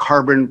tons of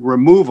carbon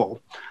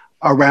removal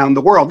around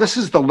the world. This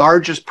is the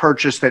largest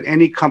purchase that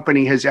any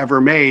company has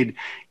ever made.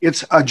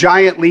 It's a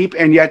giant leap,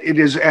 and yet it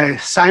is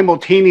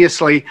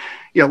simultaneously,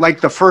 like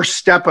the first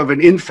step of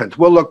an infant.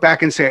 We'll look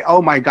back and say,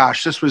 oh my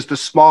gosh, this was the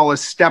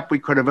smallest step we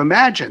could have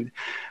imagined.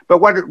 But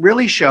what it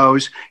really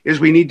shows is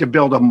we need to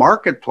build a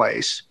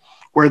marketplace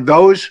where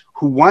those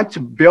who want to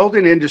build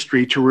an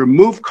industry to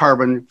remove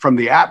carbon from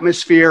the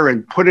atmosphere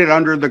and put it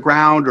under the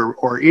ground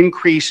or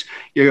increase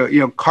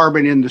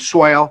carbon in the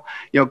soil,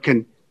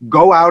 can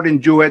go out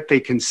and do it. They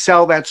can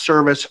sell that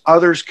service.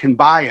 Others can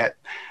buy it.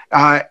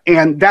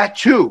 And that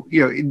too,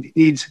 it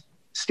needs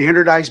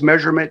standardized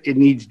measurement. It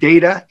needs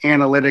data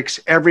analytics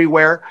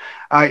everywhere.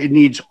 It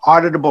needs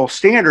auditable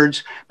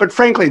standards. But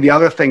frankly, the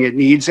other thing it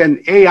needs,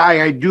 and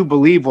AI, I do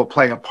believe, will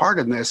play a part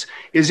in this,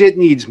 is it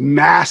needs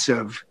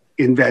massive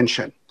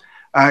invention.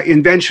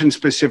 Invention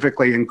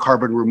specifically in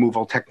carbon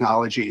removal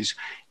technologies.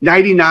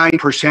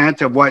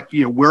 99% of what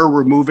we're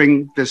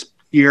removing this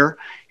year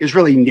is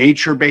really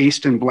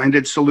nature-based and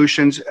blended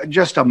solutions.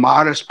 Just a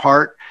modest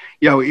part,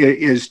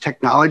 is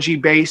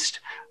technology-based,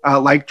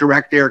 like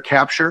direct air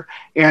capture.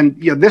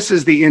 And this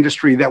is the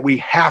industry that we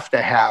have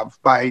to have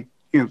by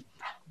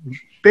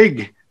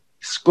big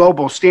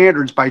global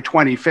standards by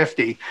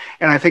 2050.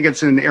 And I think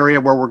it's an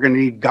area where we're going to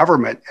need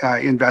government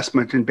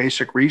investment in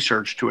basic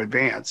research to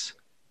advance.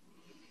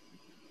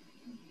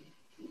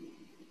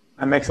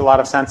 That makes a lot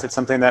of sense. It's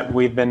something that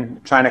we've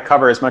been trying to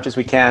cover as much as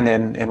we can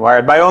in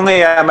Wired. My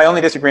only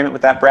disagreement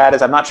with that, Brad,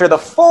 is I'm not sure the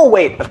full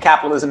weight of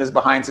capitalism is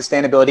behind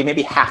sustainability.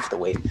 Maybe half the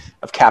weight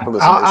of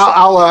capitalism.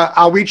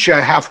 I'll reach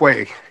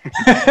halfway.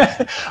 All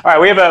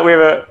right, we have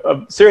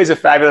a series of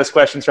fabulous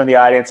questions from the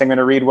audience. I'm going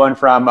to read one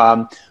from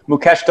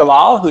Mukesh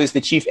Dalal, who is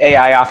the Chief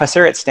AI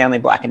Officer at Stanley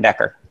Black &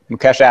 Decker.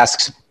 Mukesh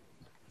asks,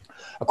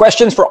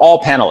 questions for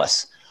all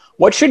panelists.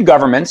 What should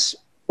governments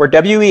or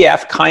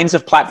WEF kinds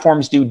of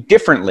platforms do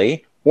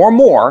differently or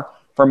more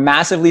for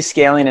massively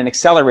scaling and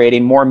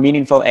accelerating more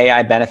meaningful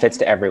AI benefits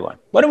to everyone?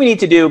 What do we need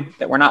to do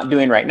that we're not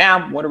doing right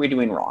now? What are we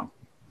doing wrong?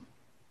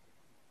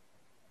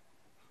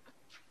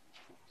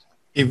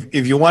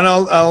 If you want,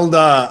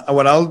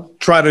 what I'll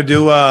try to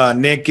do,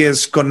 Nick,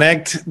 is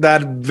connect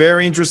that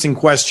very interesting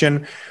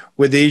question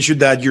with the issue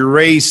that you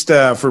raised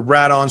for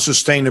Brad on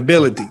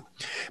sustainability.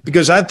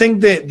 Because I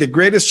think the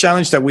greatest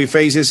challenge that we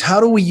face is how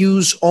do we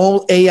use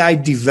all AI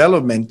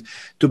development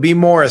to be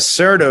more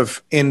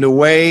assertive in the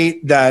way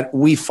that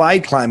we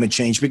fight climate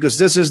change, because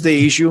this is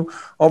the issue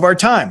of our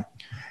time.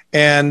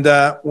 And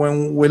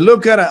when we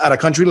look at a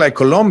country like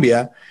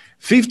Colombia,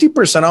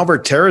 50% of our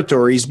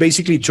territory is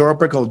basically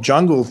tropical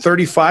jungle.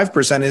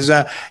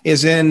 35%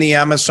 is in the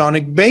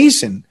Amazonic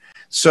basin.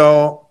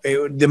 So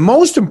the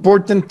most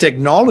important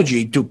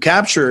technology to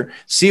capture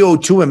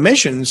CO2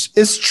 emissions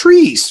is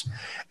trees.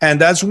 And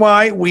that's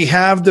why we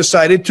have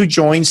decided to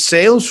join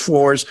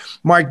Salesforce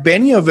Mark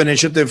Benioff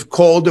initiative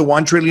called the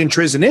 1 Trillion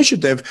Trees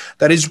Initiative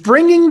that is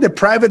bringing the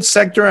private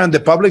sector and the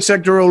public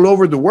sector all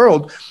over the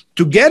world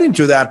to get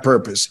into that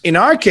purpose. In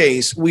our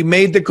case, we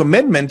made the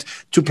commitment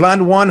to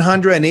plant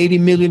 180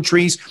 million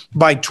trees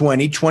by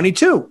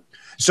 2022.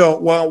 So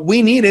what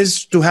we need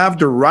is to have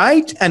the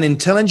right and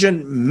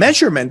intelligent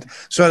measurement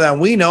so that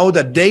we know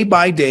that day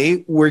by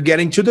day we're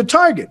getting to the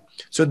target.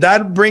 So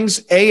that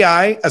brings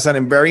AI as a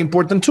very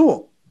important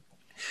tool.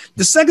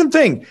 The second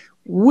thing,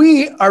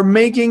 we are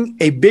making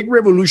a big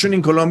revolution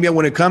in Colombia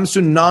when it comes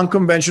to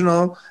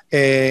non-conventional,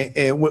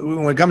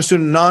 when it comes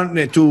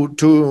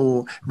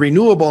to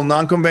renewable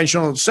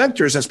non-conventional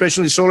sectors,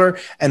 especially solar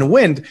and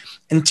wind.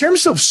 In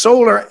terms of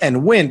solar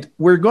and wind,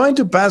 we're going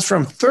to pass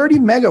from 30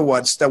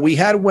 megawatts that we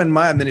had when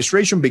my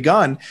administration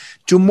began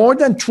to more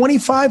than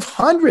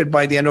 2,500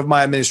 by the end of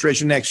my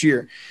administration next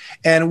year.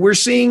 And we're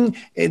seeing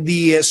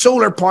the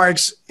solar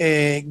parks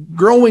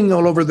growing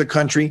all over the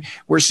country.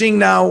 We're seeing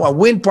now a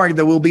wind park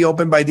that will be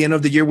open by the end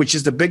of the year, which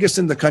is the biggest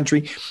in the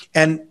country.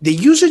 And the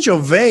usage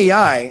of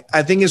AI,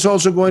 I think, is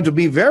also going to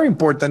be very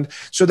important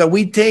so that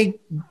we take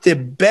the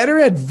better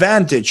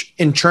advantage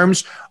in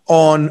terms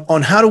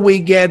on how do we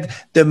get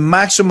the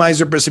maximize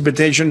the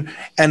precipitation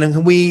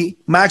and we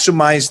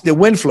maximize the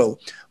wind flow.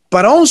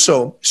 But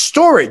also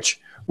storage.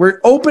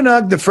 We're opening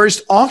up the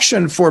first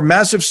auction for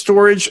massive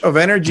storage of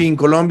energy in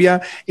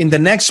Colombia in the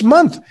next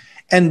month.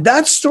 And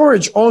that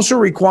storage also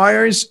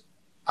requires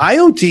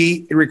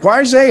IoT, it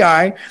requires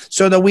AI,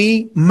 so that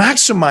we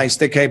maximize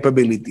the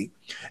capability.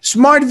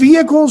 Smart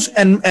vehicles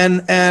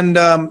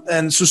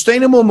and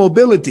sustainable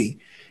mobility.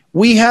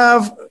 We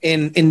have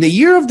in the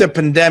year of the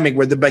pandemic,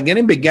 where the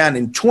beginning began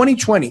in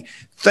 2020,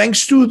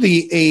 thanks to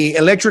the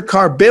electric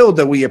car bill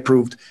that we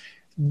approved,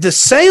 the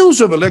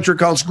sales of electric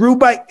cars grew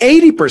by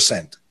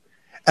 80%.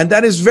 And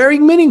that is very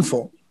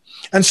meaningful.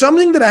 And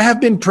something that I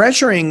have been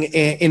pressuring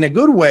in a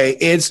good way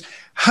is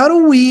how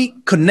do we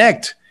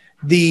connect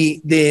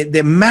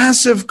the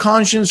massive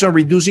conscience of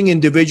reducing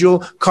individual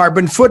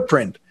carbon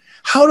footprint?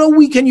 How do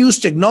we can use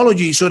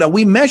technology so that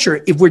we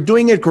measure if we're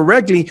doing it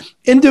correctly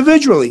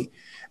individually?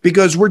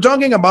 Because we're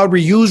talking about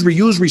reuse,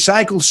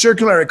 recycle,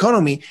 circular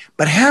economy,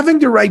 but having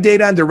the right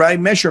data and the right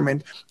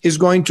measurement is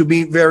going to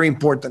be very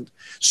important.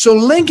 So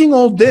linking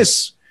all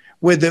this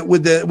with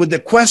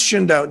the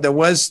question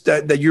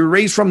that you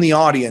raised from the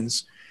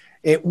audience,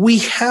 we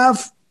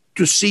have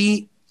to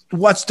see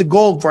what's the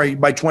goal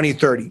by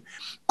 2030.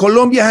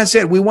 Colombia has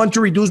said we want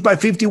to reduce by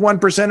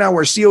 51%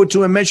 our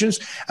CO2 emissions,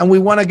 and we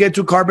want to get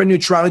to carbon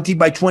neutrality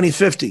by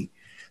 2050.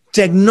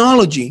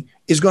 Technology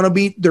is going to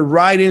be the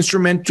right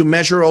instrument to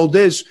measure all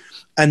this.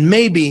 And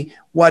maybe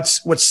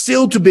what's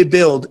still to be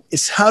built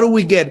is how do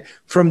we get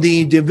from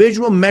the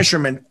individual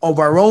measurement of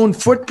our own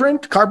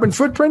footprint, carbon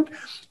footprint,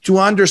 to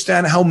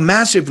understand how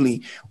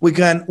massively we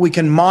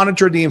can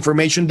monitor the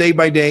information day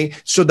by day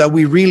so that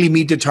we really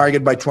meet the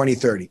target by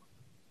 2030.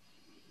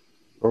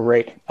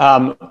 Great.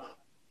 A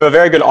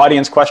very good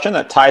audience question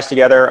that ties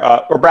together.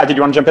 Or Brad, did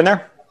you want to jump in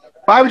there?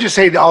 Well, I would just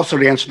say also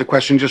to answer the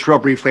question, just real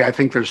briefly, I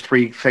think there's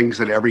three things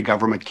that every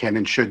government can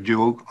and should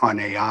do on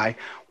AI.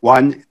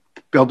 One,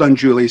 build on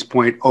Julie's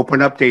point,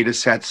 open up data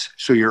sets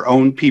so your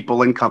own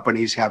people and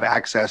companies have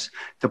access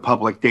to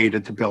public data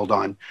to build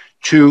on.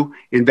 Two,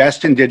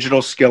 invest in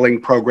digital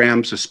skilling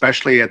programs,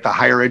 especially at the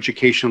higher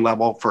education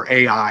level for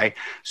AI,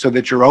 so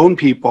that your own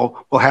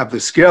people will have the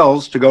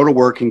skills to go to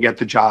work and get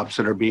the jobs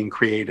that are being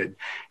created.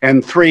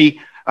 And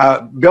three,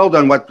 build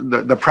on what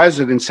the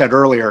president said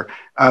earlier,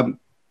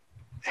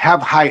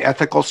 have high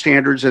ethical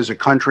standards as a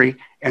country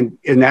and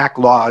enact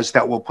laws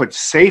that will put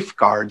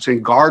safeguards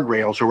and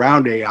guardrails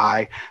around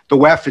AI. The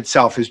WEF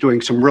itself is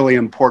doing some really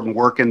important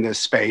work in this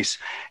space.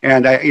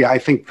 And I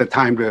think the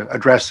time to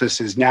address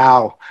this is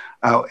now,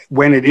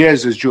 when it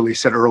is, as Julie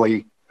said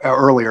earlier,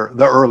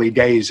 the early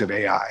days of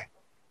AI.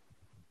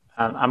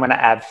 I'm going to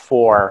add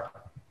 4.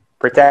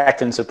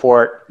 Protect and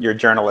support your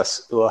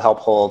journalists who will help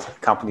hold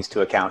companies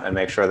to account and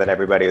make sure that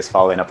everybody is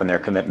following up on their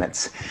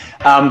commitments.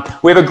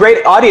 We have a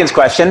great audience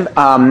question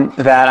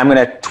that I'm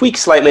going to tweak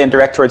slightly and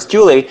direct towards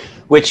Julie,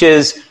 which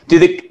is,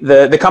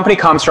 the company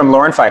comes from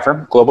Lauren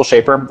Pfeiffer, Global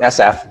Shaper,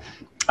 SF.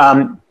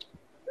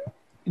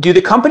 Do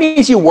the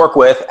companies you work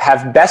with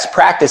have best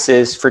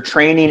practices for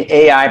training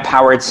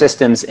AI-powered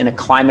systems in a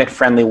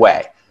climate-friendly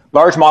way?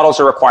 Large models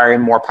are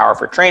requiring more power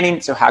for training,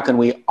 so how can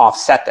we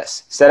offset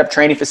this? Set up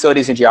training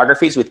facilities and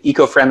geographies with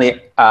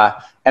eco-friendly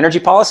energy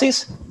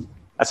policies?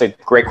 That's a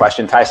great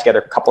question. Ties together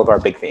a couple of our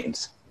big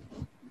themes.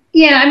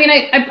 Yeah, I mean,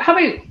 I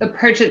probably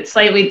approach it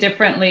slightly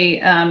differently.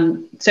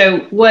 So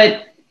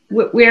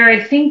where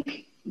I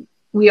think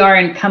we are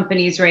in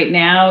companies right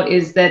now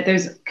is that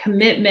there's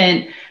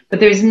commitment, but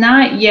there's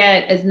not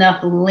yet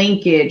enough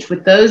linkage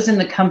with those in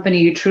the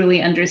company who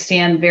truly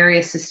understand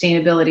various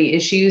sustainability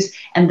issues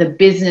and the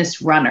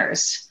business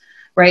runners,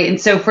 right? And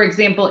so, for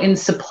example, in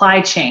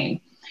supply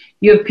chain,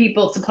 you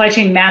have supply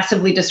chain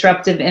massively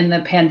disruptive in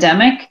the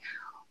pandemic,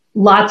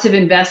 lots of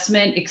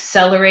investment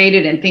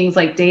accelerated in things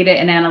like data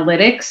and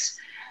analytics.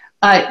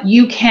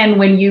 You can,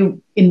 when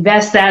you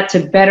invest that to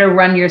better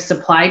run your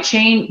supply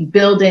chain,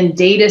 build in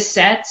data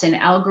sets and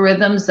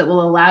algorithms that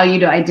will allow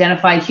you to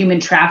identify human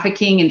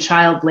trafficking and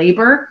child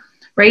labor,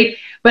 right?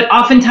 But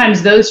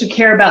oftentimes those who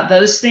care about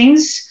those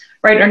things,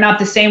 right, are not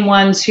the same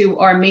ones who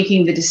are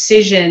making the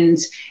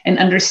decisions and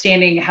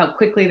understanding how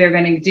quickly they're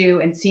going to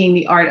do and seeing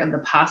the art of the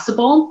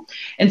possible.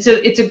 And so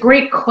it's a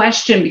great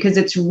question because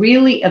it's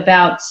really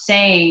about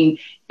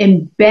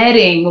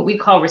embedding what we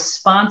call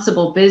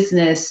responsible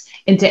business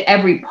into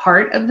every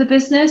part of the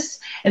business.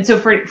 And so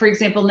for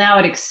example, now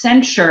at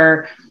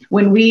Accenture,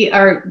 when we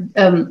are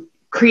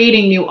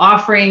creating new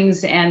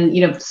offerings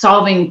and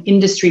solving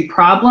industry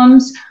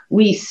problems,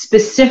 we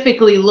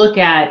specifically look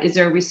at, is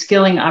there a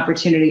reskilling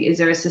opportunity? Is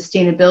there a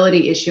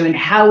sustainability issue? And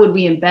how would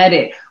we embed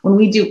it? When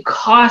we do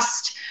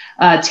cost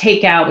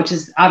takeout, which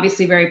is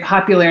obviously very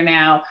popular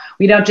now.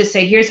 We don't just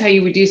say, here's how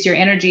you reduce your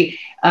energy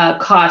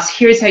costs,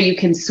 here's how you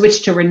can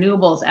switch to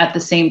renewables at the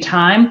same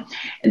time.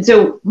 And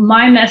so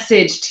my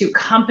message to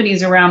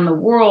companies around the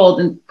world,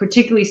 and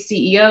particularly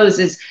CEOs,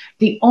 is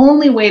the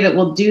only way that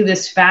we'll do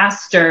this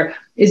faster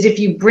is if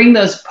you bring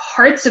those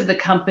parts of the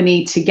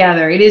company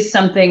together. It is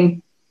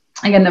something,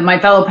 again, that my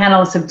fellow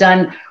panelists have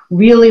done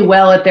really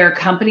well at their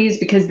companies,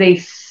 because they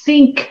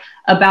think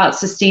about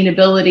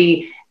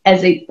sustainability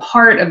as a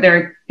part of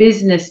their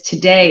business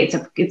today.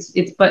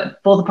 It's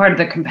both a part of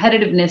the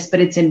competitiveness, but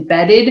it's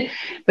embedded.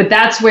 But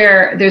that's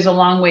where there's a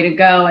long way to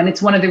go. And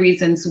it's one of the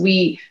reasons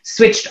we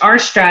switched our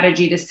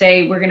strategy to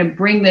say we're going to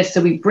bring this,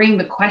 so we bring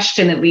the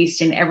question at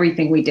least in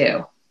everything we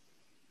do.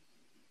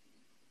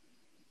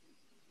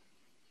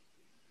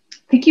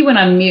 I think you went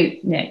on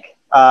mute, Nick.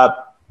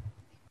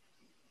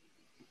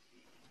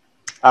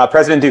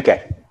 President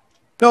Duque.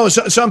 No,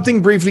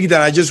 something briefly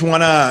that I just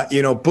want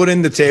to, put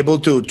in the table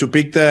to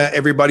pick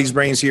everybody's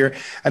brains here.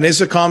 And it's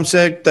a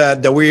concept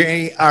that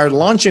we are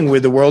launching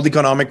with the World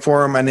Economic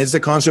Forum, and it's the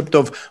concept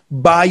of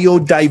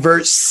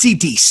biodiverse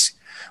cities,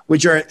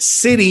 which are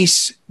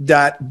cities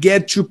that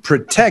get to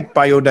protect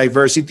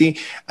biodiversity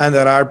and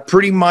that are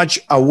pretty much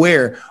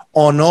aware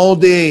on all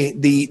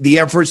the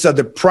efforts that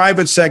the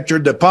private sector,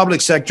 the public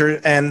sector,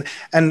 and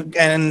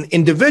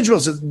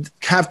individuals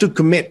have to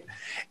commit.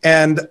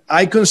 And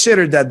I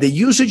consider that the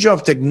usage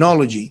of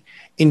technology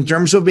in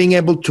terms of being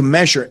able to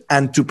measure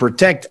and to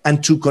protect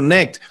and to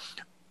connect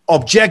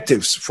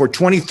objectives for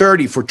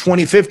 2030, for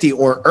 2050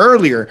 or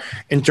earlier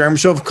in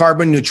terms of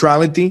carbon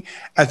neutrality,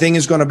 I think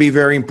is going to be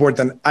very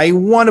important. I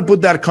want to put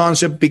that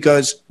concept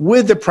because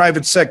with the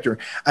private sector,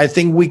 I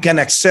think we can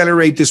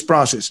accelerate this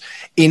process.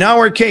 In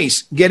our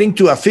case, getting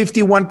to a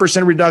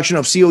 51% reduction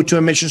of CO2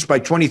 emissions by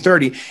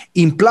 2030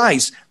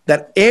 implies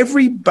that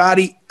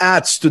everybody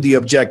adds to the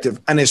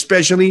objective, and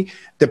especially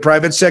the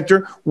private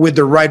sector with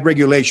the right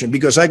regulation,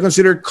 because I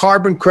consider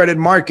carbon credit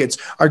markets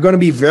are going to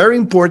be very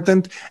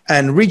important,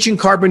 and reaching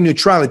carbon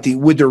neutrality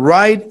with the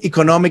right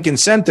economic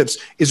incentives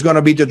is going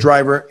to be the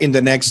driver in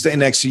the next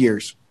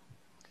years.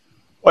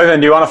 Øyvind,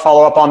 do you want to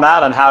follow up on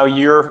that, on how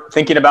your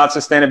thinking about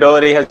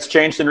sustainability has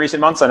changed in recent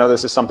months? I know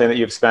this is something that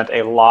you've spent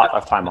a lot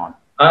of time on.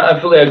 I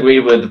fully agree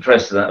with the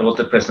president, what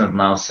the president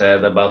now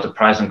said about the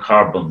price on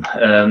carbon.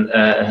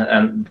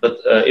 But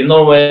in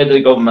Norway,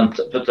 the government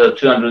put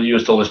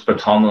 $200 per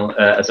ton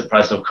as a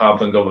price of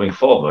carbon going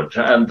forward.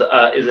 And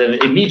the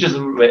immediate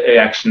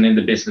reaction in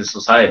the business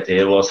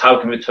society was, how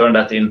can we turn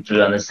that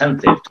into an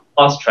incentive to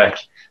fast track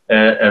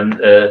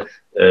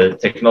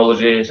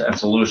technologies and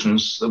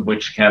solutions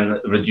which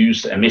can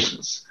reduce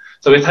emissions?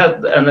 So it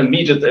had an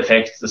immediate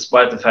effect,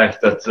 despite the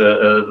fact that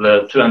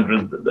the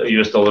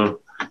 $200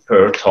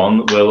 per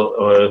ton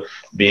will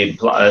be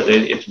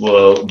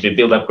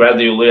built up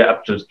gradually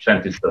up to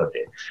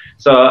 2030.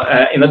 So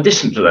in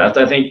addition to that,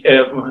 I think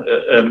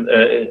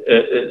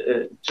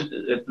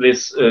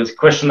this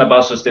question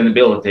about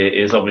sustainability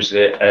is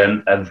obviously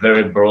a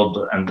very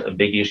broad and a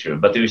big issue.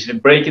 But if you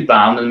break it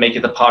down and make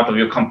it a part of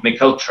your company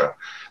culture,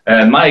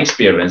 my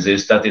experience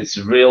is that it's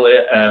really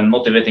a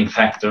motivating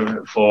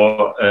factor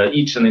for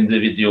each and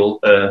individual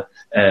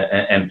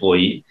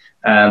employee.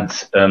 And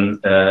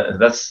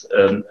that's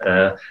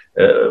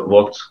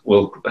what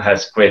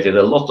has created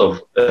a lot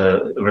of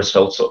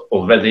results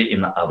already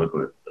in our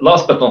group.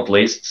 Last but not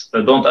least,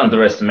 don't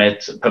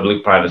underestimate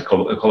public-private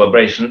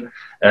collaboration.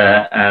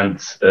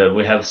 And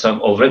we have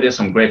already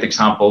some great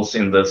examples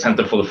in the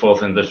Center for the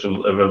Fourth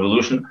Industrial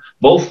Revolution,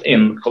 both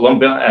in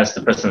Colombia, as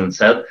the president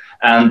said,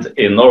 and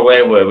in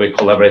Norway, where we're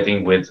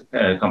collaborating with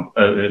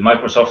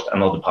Microsoft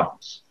and other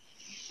partners.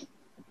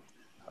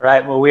 All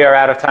right, well, we are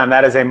out of time.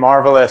 That is a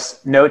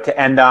marvelous note to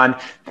end on.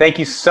 Thank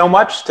you so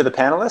much to the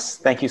panelists.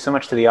 Thank you so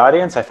much to the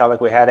audience. I felt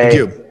like we had a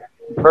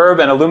superb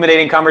and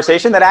illuminating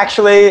conversation that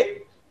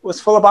actually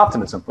was full of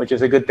optimism, which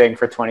is a good thing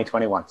for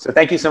 2021. So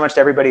thank you so much to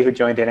everybody who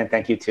joined in, and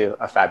thank you to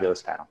a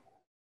fabulous panel.